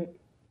discomfort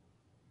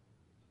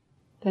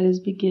that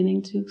is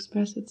beginning to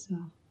express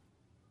itself.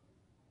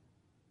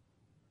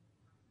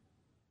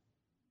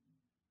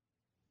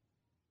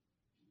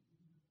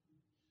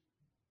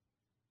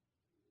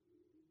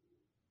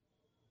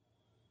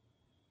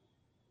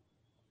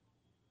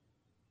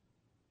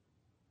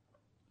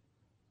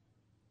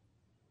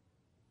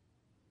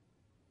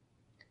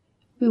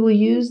 We will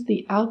use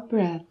the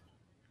out-breath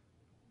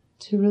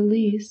to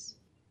release,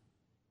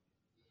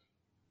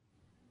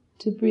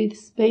 to breathe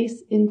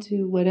space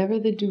into whatever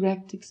the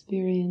direct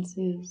experience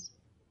is.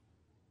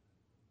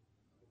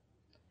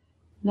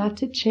 Not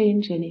to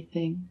change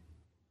anything,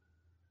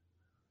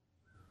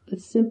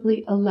 but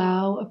simply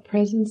allow a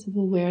presence of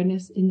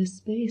awareness in the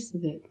space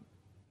of it.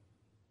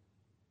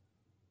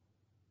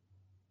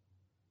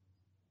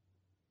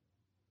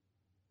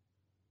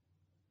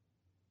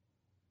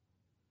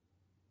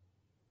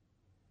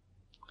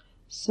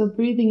 So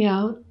breathing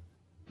out,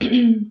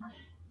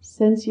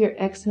 sense your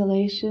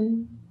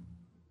exhalation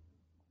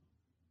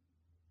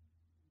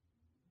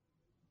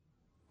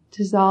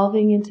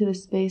dissolving into the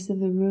space of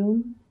the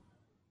room,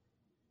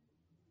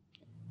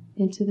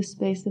 into the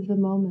space of the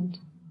moment.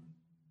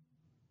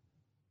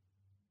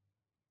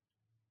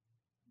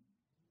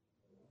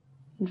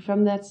 And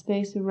from that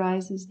space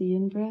arises the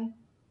in-breath,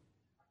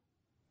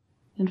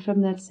 and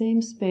from that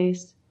same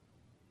space,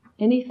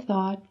 any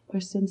thought or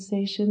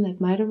sensation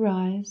that might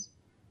arise,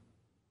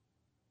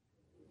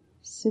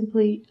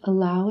 simply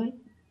allow it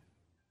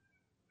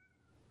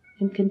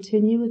and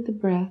continue with the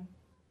breath.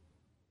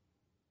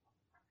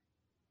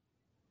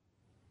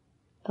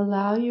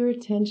 Allow your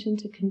attention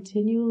to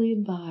continually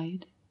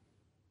abide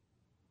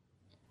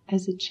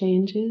as it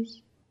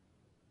changes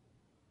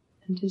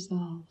and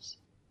dissolves.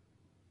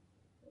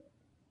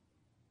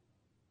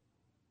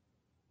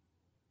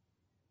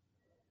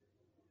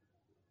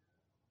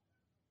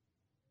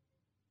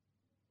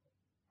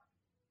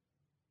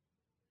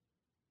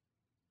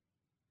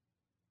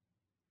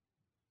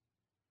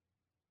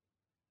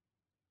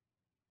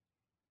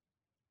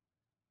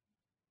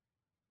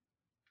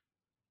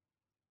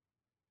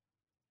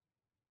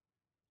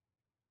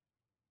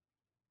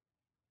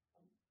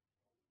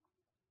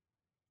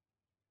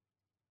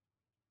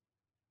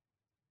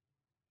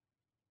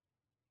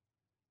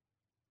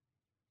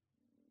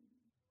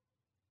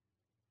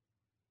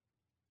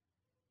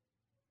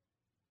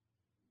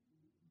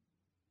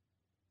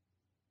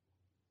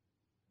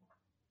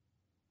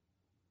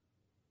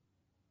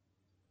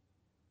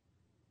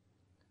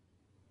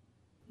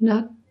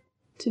 Not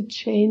to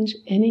change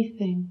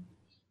anything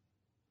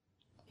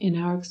in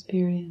our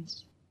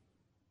experience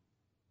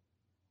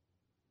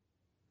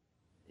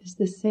is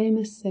the same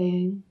as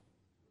saying,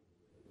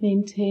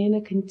 maintain a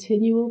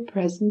continual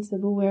presence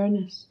of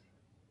awareness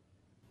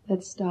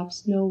that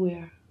stops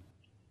nowhere.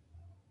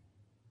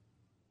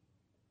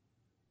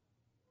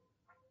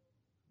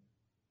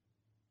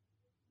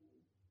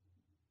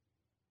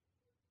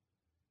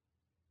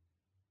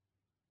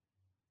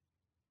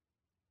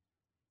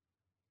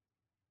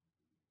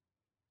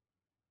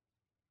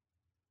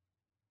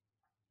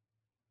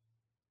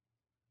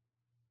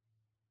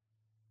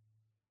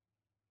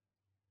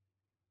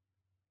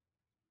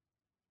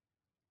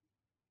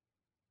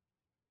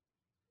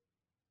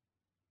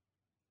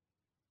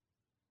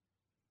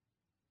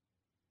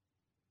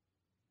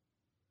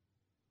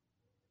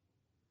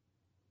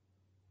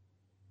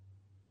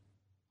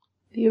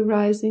 The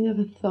arising of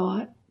a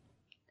thought,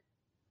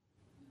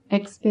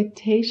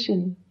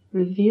 expectation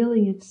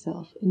revealing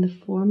itself in the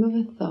form of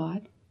a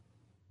thought,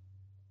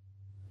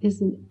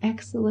 is an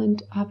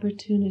excellent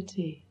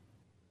opportunity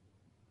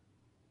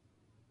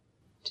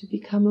to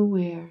become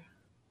aware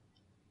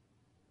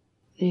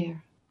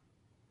there.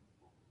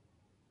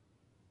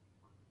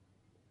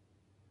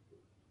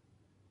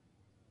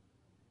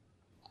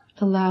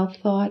 Allow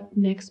thought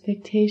and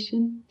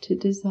expectation to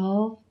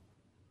dissolve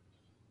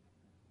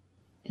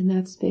in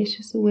that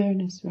spacious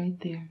awareness right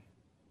there.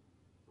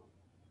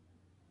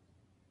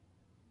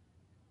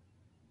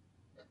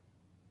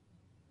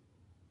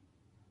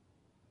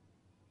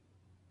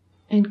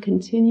 And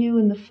continue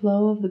in the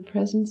flow of the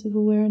presence of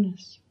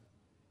awareness.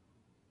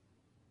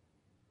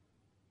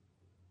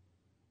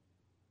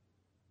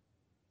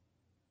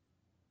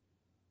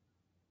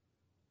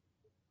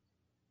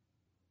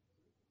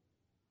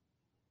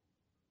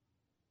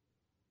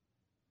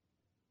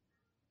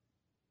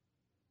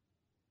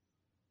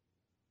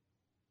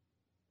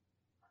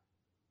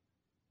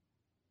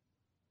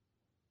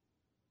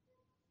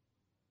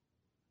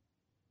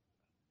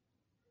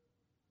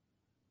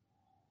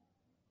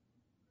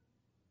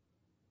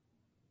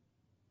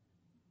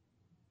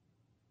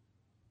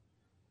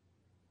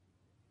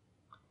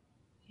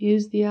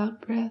 Use the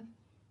out-breath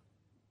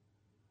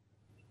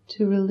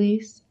to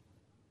release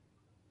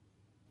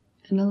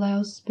and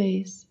allow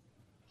space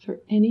for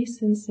any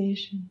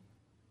sensation,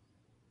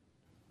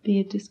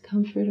 be it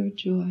discomfort or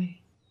joy.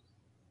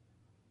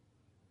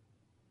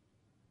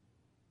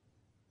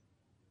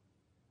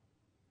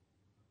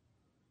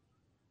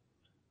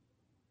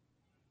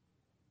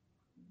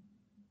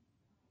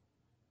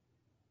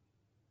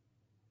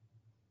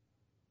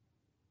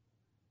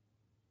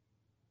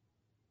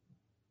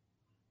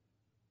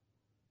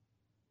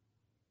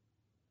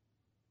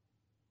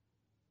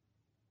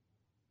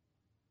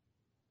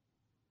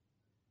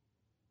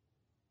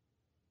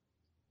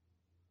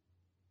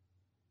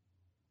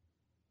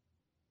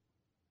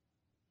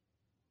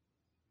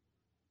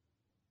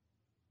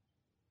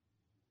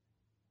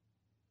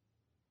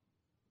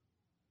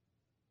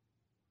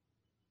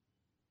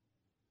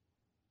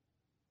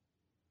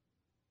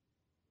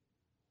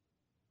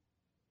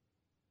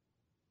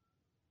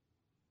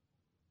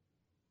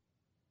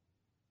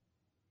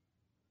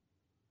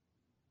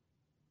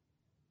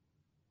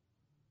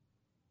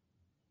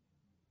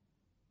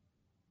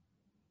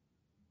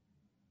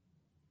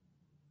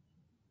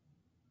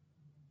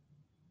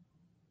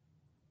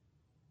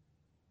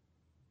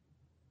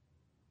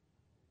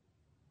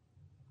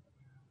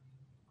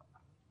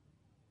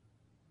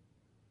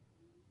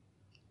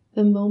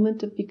 The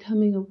moment of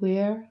becoming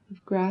aware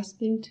of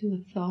grasping to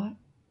a thought,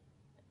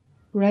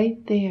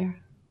 right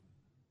there,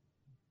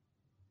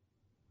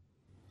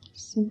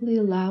 simply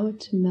allow it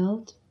to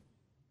melt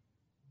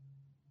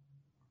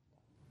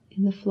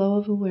in the flow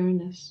of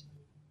awareness.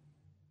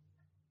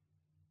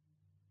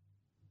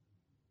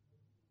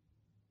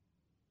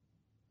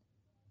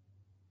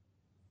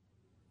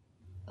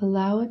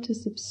 Allow it to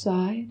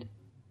subside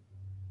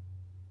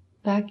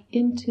back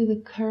into the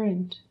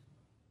current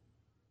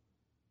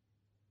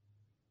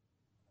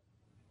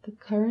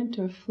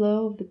or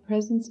flow of the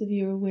presence of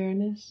your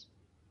awareness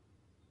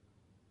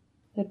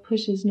that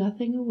pushes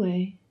nothing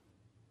away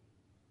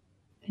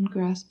and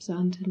grasps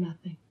onto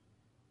nothing.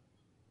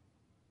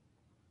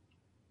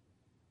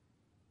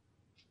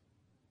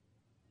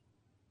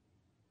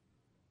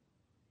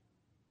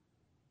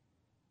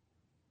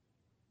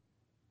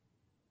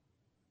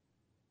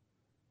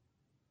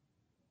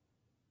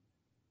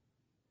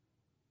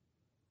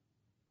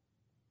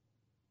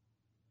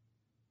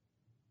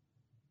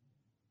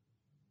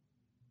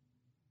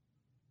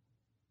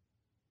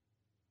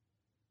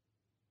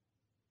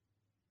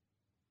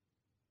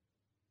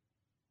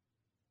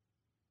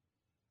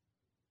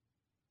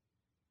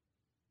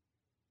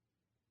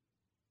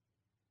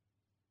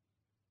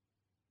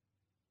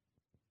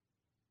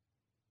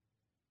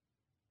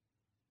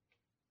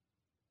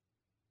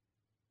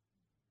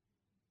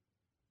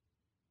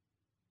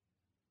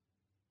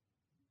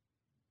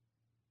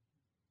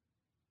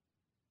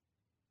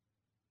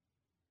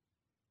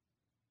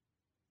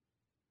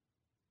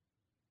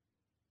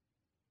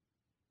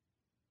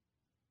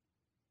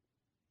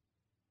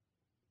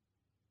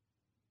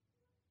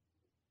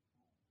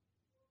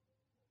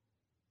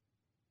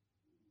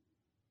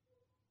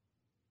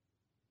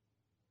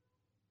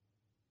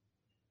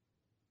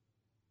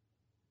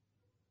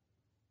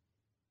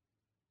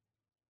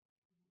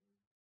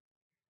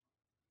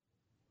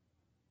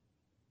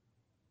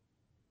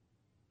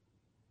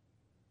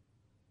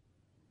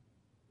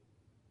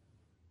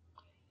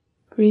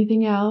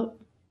 Breathing out,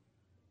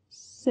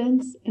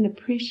 sense and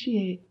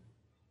appreciate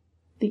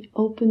the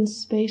open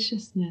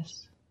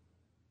spaciousness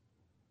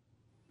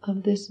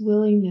of this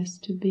willingness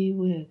to be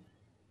with.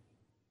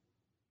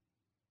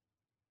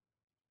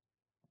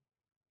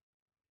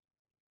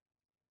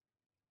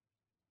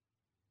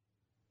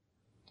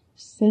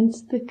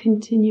 Sense the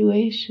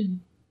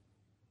continuation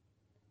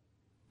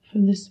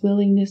from this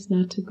willingness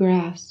not to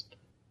grasp.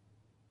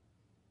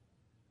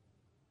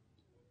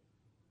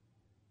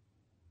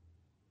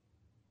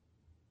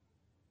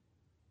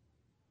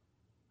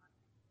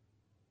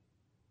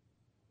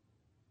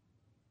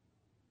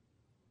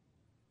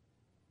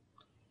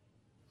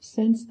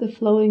 Sense the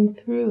flowing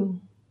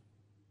through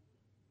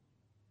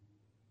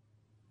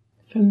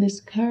from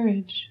this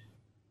courage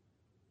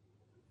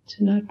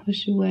to not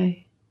push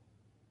away.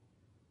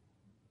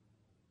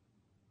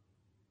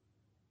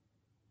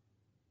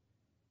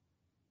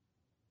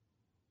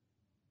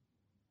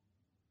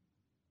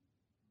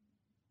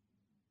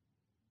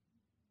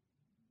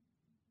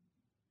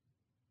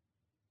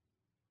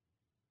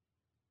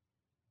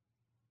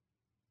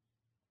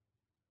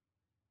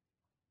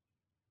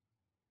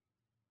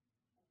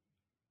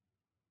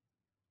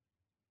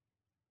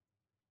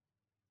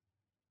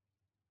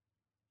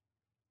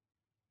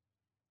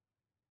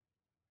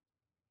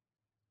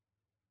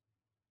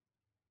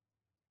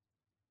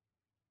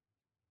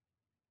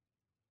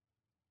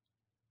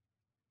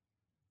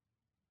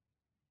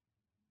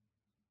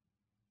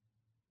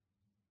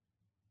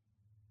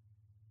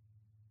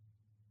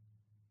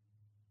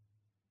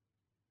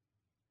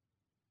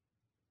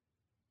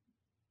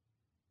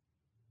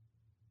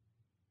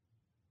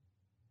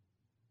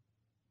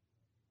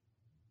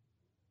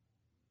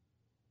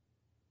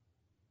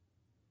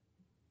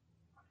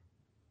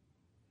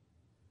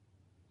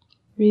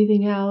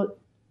 Breathing out,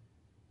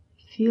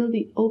 feel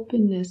the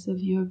openness of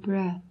your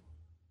breath,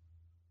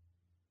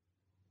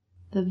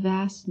 the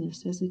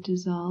vastness as it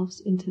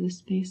dissolves into the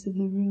space of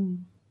the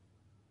room.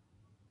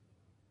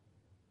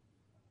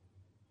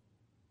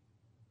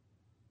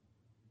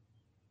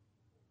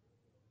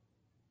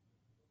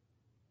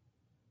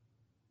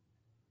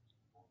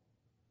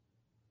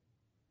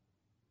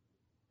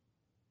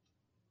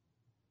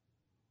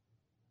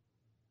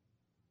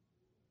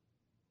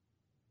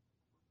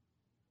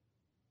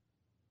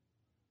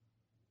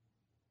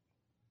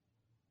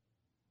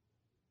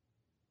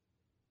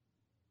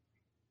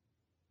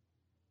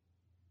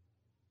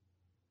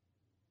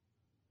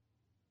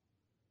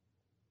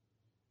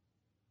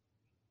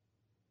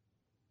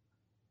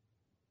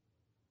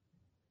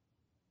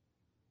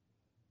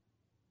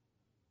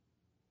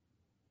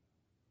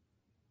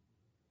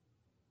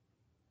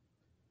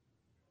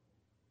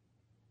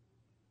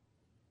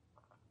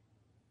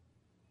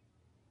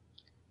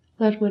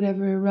 Let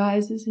whatever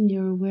arises in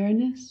your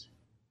awareness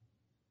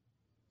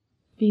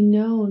be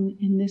known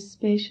in this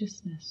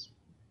spaciousness.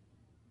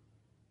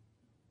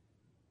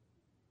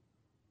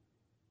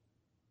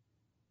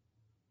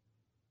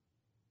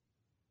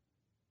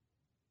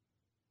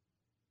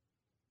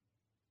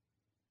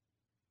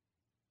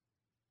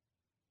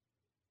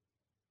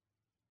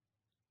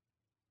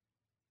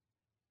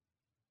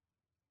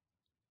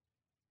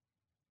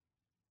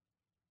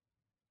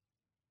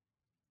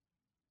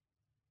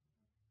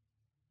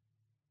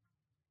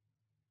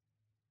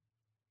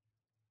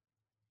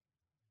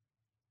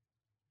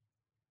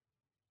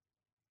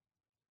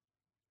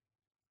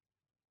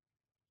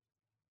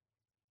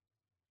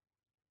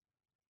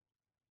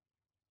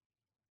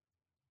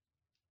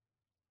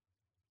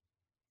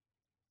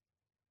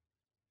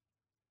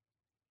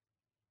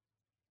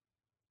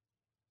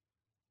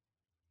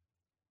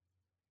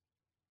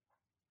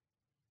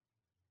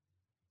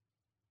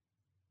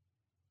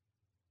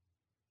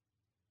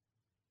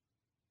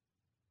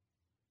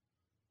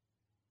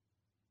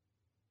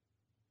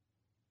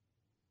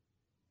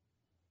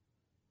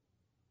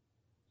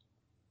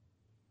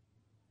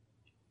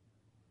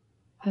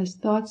 As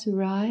thoughts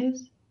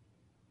arise,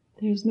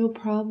 there is no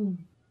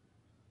problem.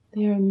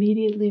 They are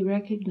immediately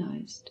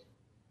recognized,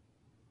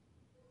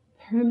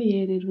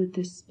 permeated with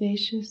this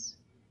spacious,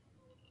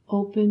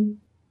 open,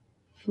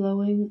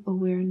 flowing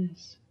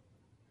awareness.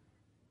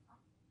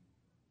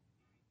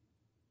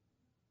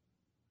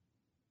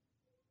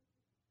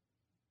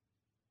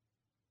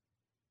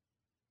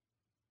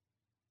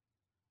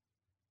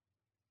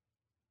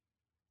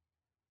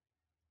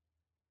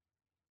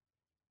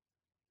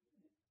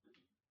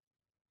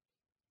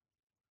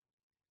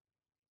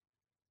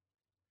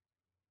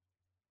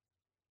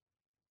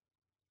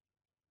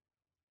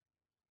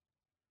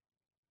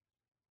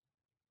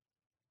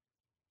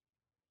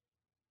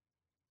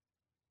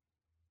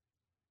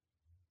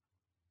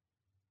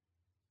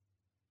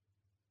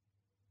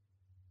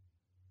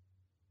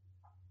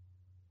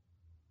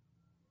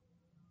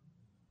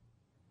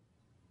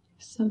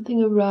 If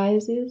something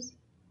arises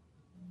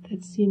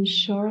that seems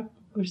sharp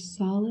or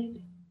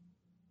solid,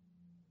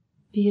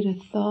 be it a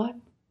thought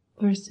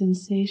or a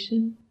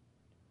sensation,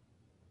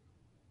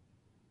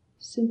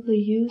 simply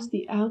use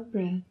the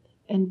out-breath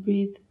and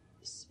breathe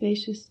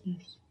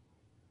spaciousness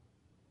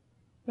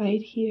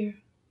right here.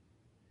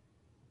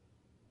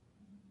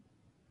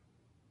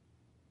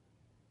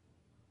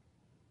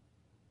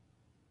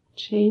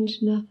 Change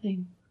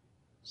nothing,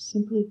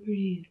 simply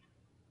breathe.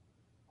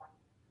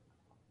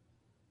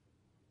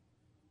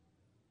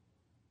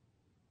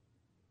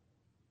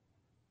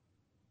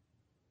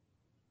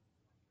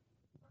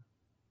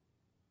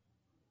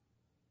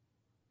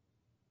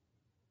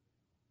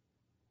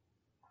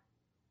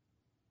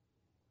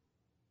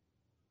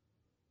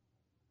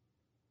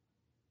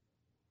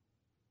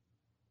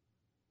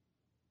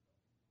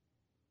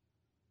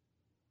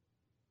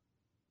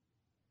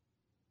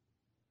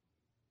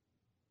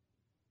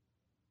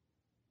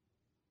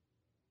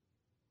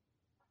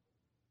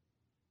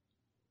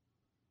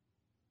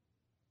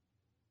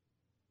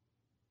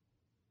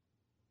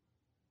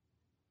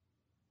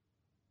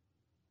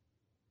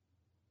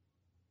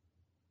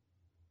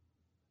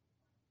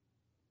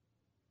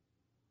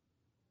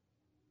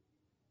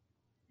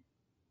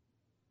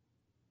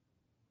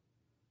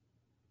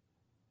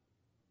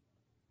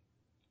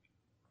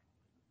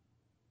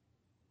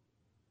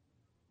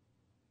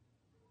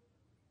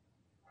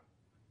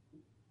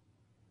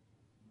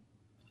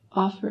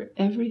 Offer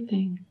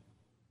everything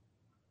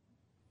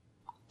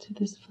to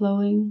this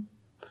flowing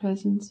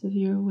presence of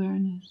your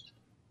awareness.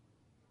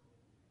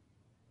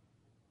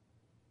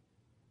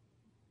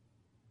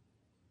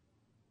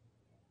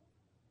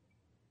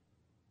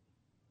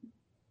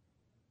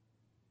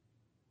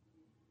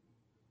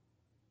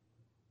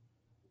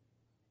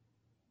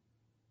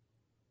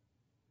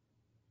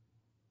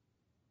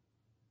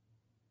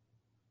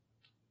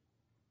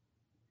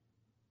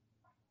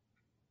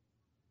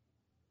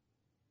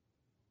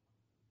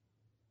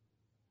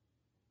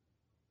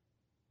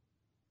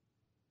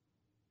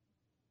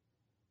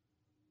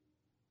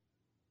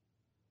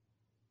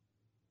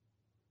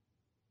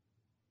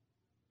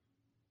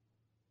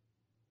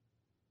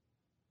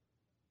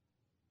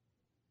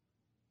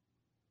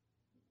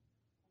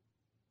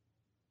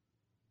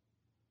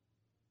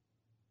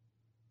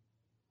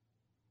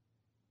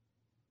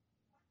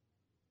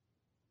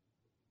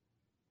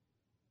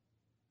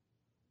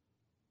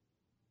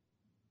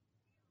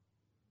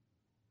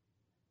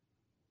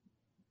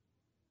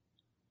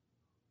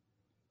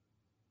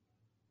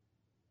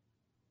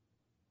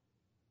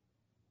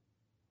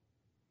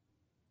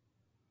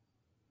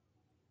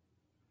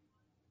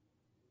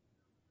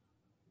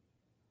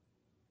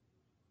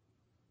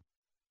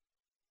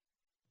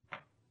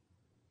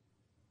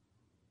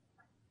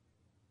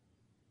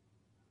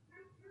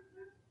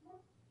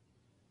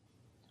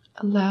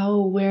 Allow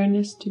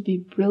awareness to be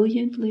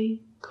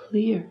brilliantly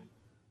clear,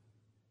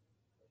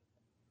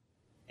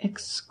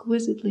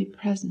 exquisitely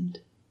present.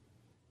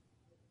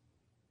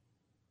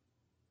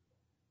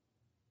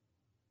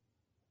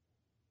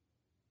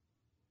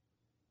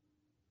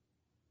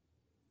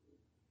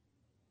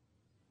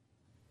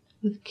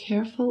 With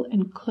careful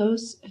and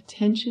close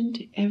attention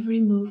to every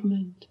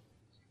movement,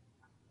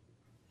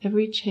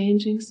 every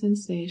changing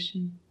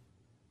sensation,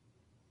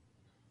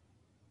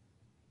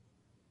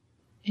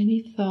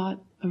 any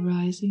thought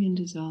arising and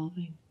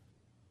dissolving.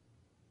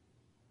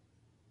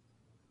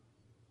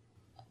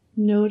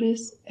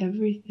 Notice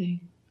everything.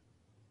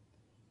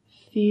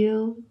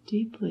 Feel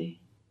deeply.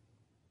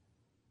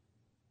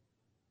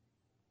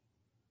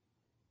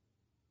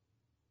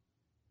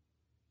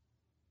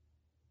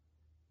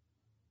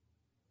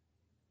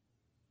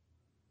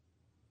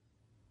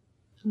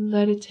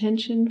 Let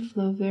attention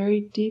flow very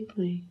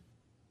deeply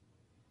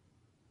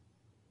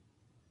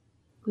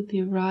with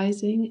the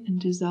arising and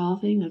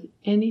dissolving of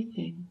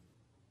anything.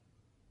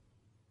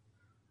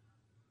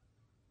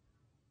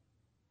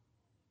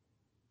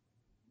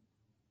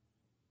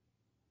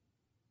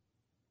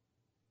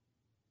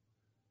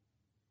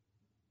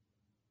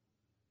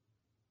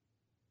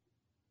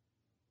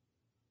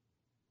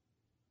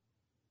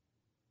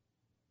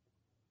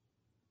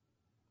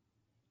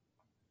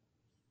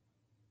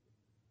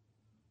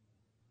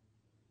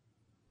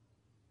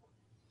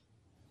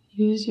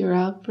 Use your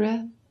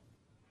out-breath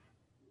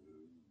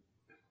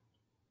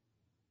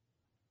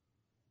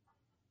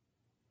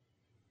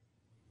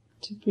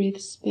to breathe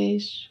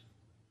space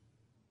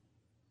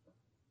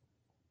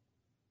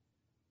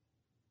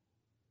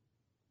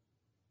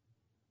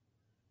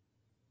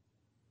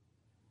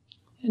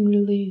and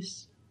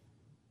release.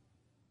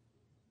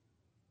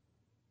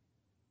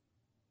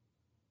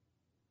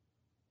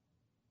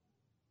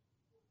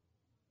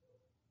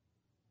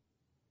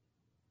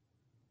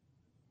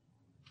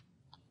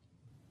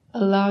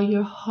 Allow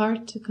your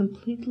heart to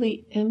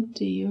completely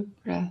empty your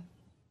breath.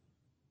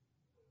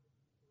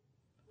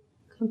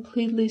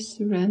 Completely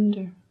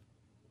surrender.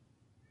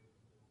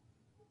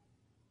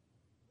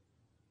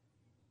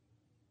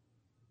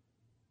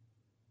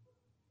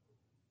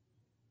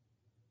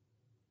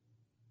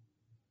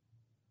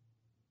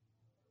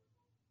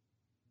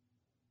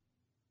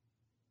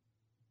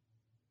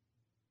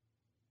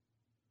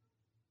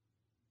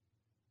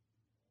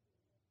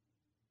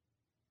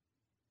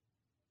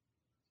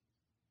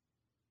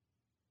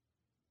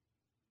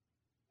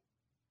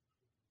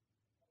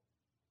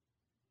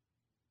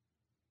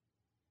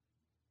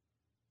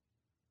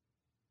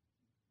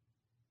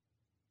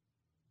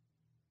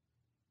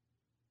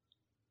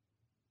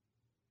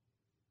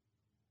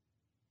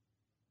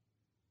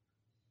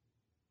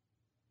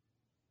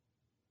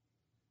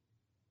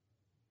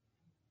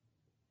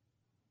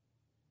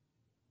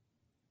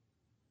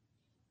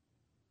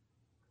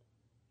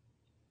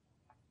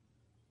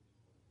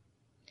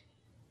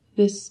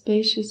 This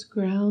spacious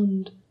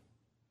ground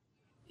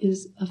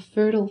is a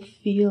fertile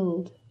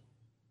field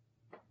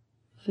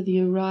for the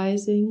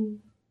arising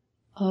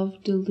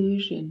of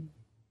delusion.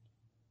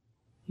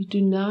 We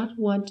do not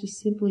want to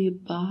simply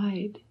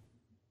abide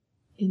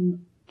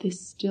in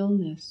this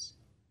stillness.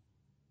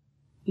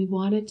 We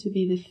want it to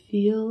be the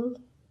field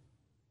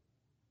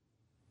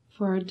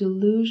for our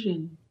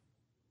delusion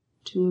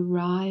to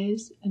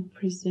arise and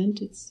present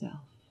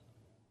itself,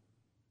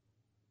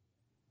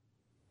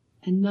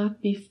 and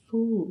not be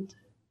fooled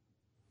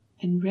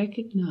and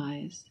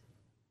recognize,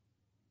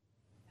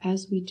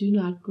 as we do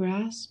not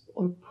grasp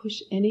or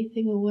push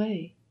anything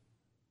away,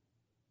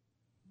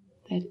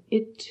 that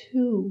it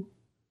too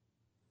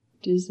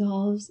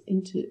dissolves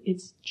into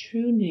its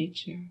true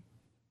nature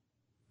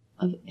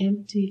of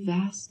empty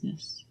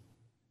vastness,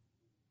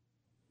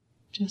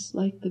 just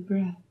like the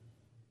breath.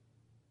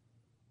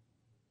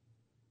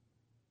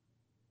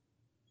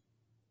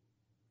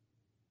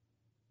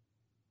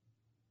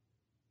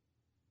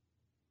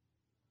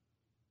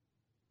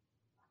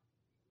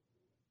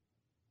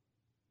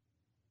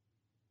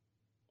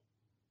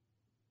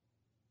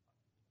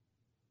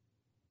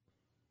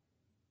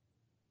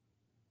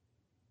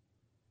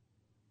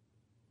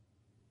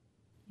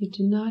 You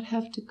do not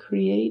have to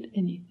create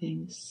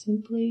anything,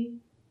 simply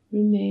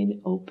remain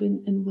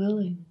open and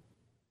willing,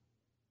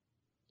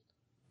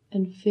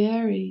 and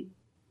very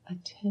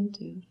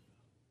attentive.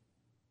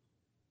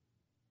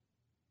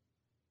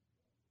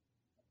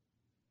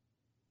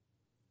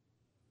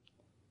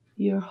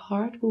 Your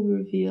heart will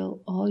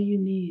reveal all you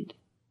need.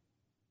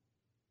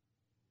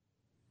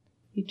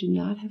 You do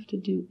not have to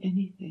do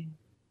anything.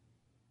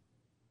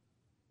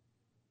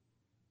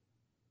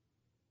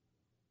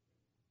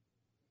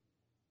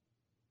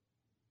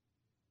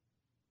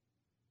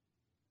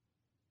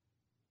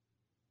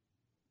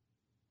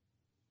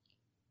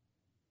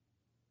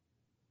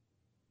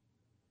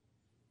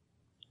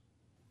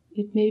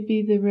 It may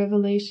be the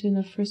revelation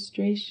of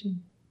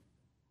frustration,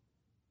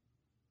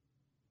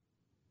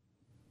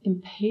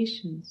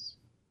 impatience,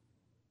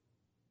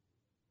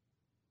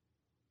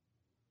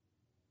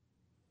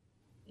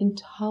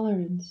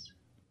 intolerance,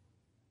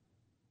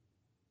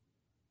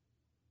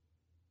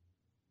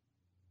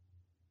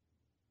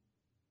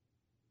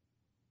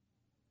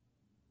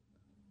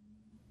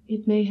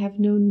 It may have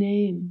no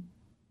name.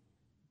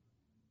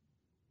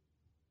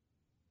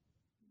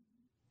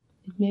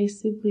 It may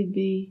simply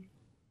be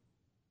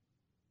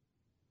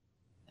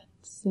a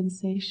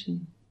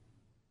sensation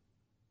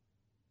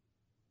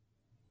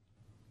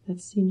that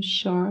seems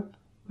sharp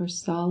or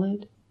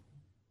solid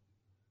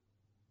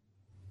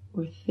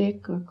or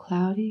thick or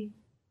cloudy.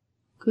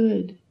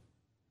 Good.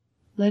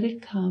 Let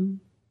it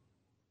come.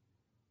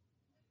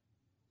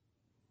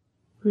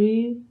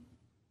 Breathe.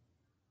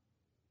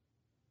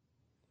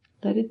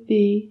 Let it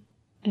be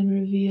and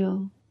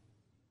reveal.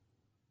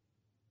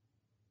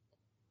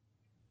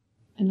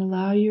 And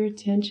allow your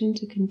attention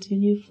to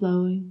continue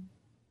flowing,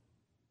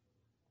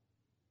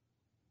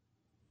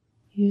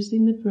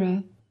 using the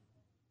breath,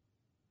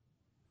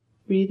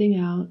 breathing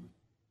out,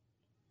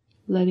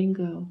 letting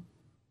go.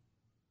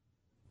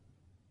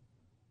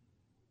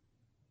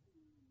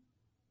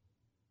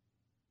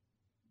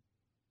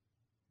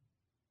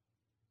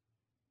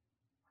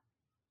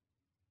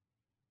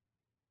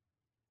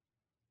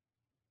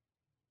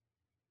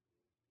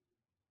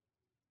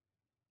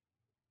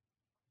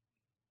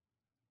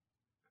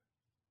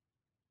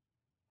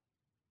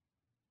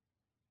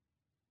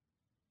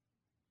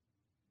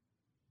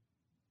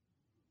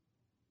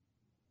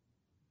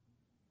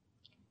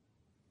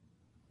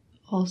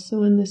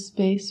 Also in this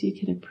space, you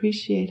can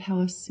appreciate how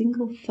a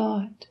single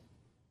thought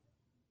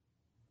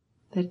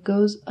that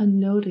goes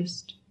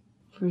unnoticed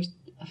for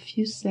a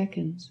few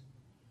seconds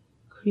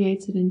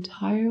creates an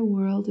entire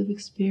world of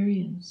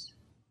experience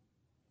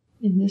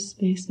in this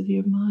space of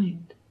your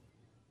mind.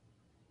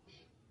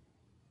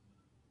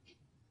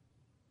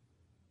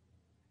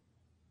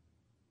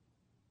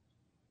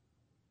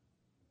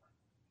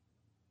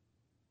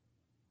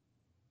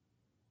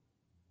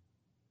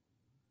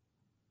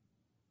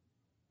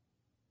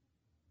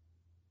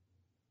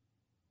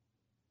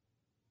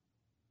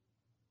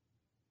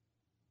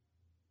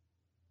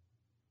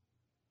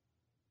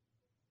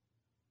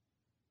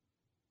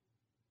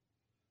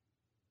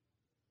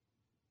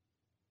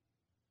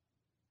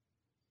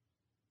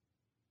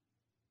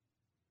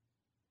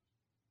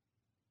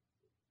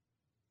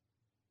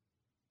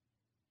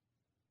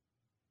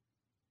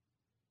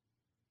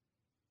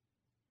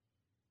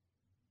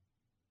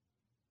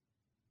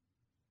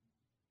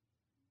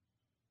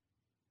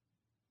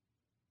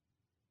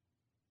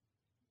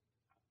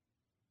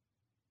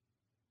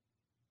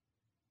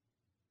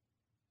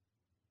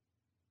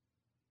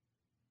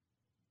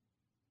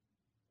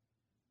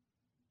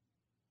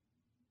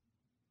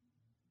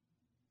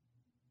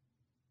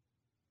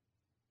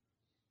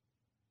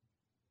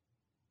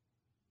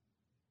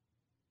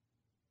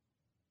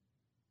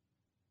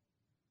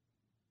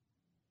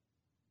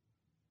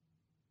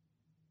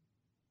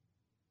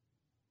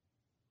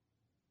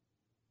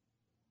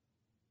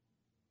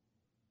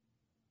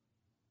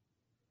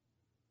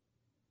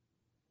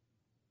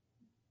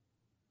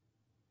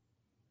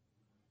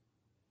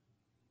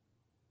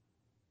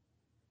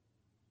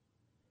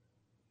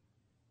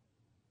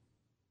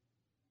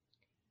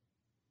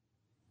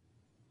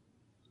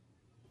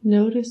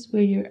 Notice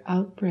where your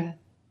out-breath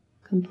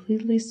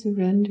completely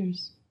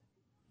surrenders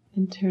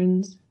and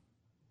turns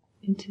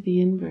into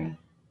the in-breath.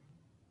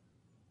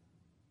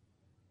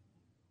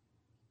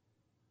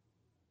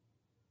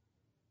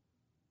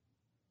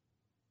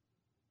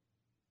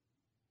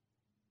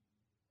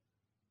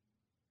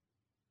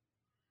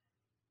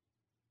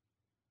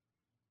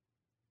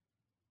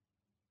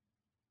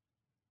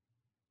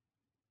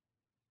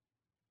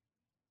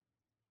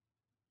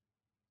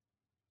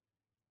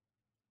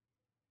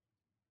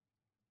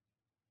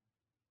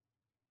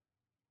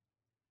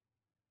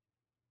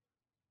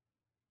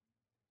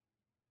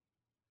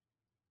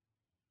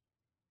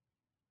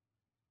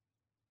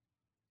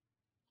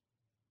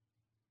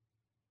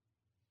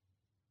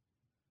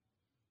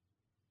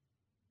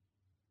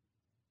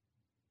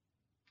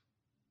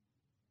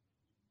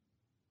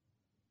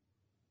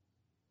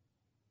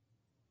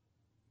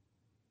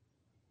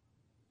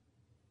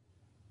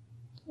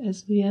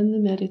 As we end the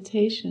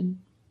meditation,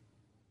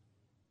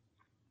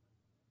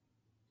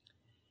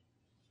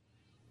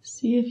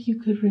 see if you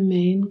could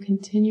remain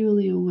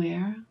continually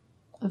aware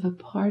of a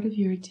part of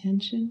your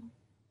attention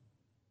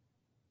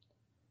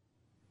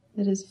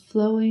that is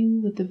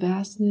flowing with the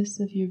vastness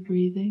of your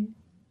breathing,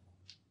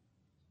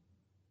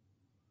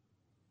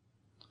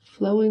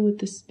 flowing with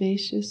the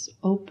spacious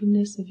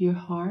openness of your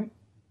heart,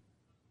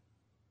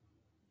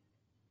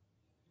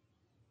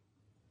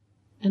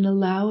 and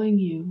allowing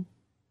you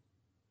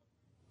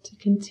to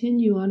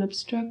continue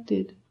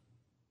unobstructed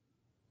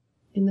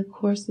in the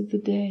course of the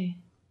day.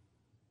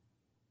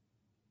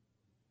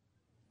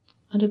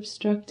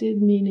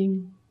 Unobstructed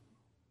meaning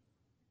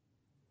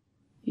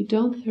you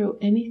don't throw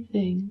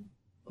anything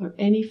or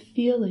any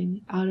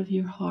feeling out of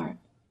your heart.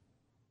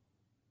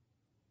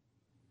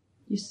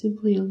 You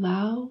simply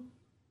allow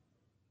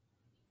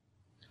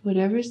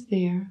whatever's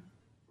there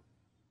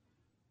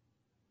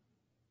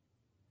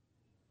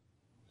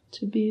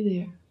to be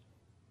there.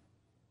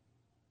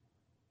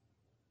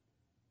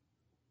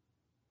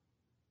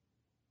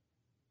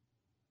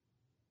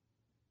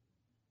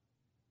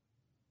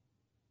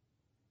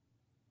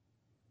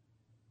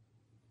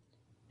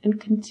 And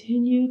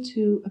continue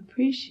to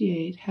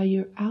appreciate how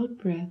your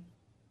out-breath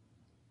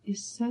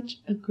is such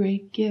a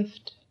great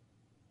gift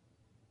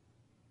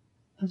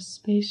of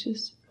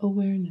spacious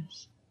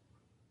awareness.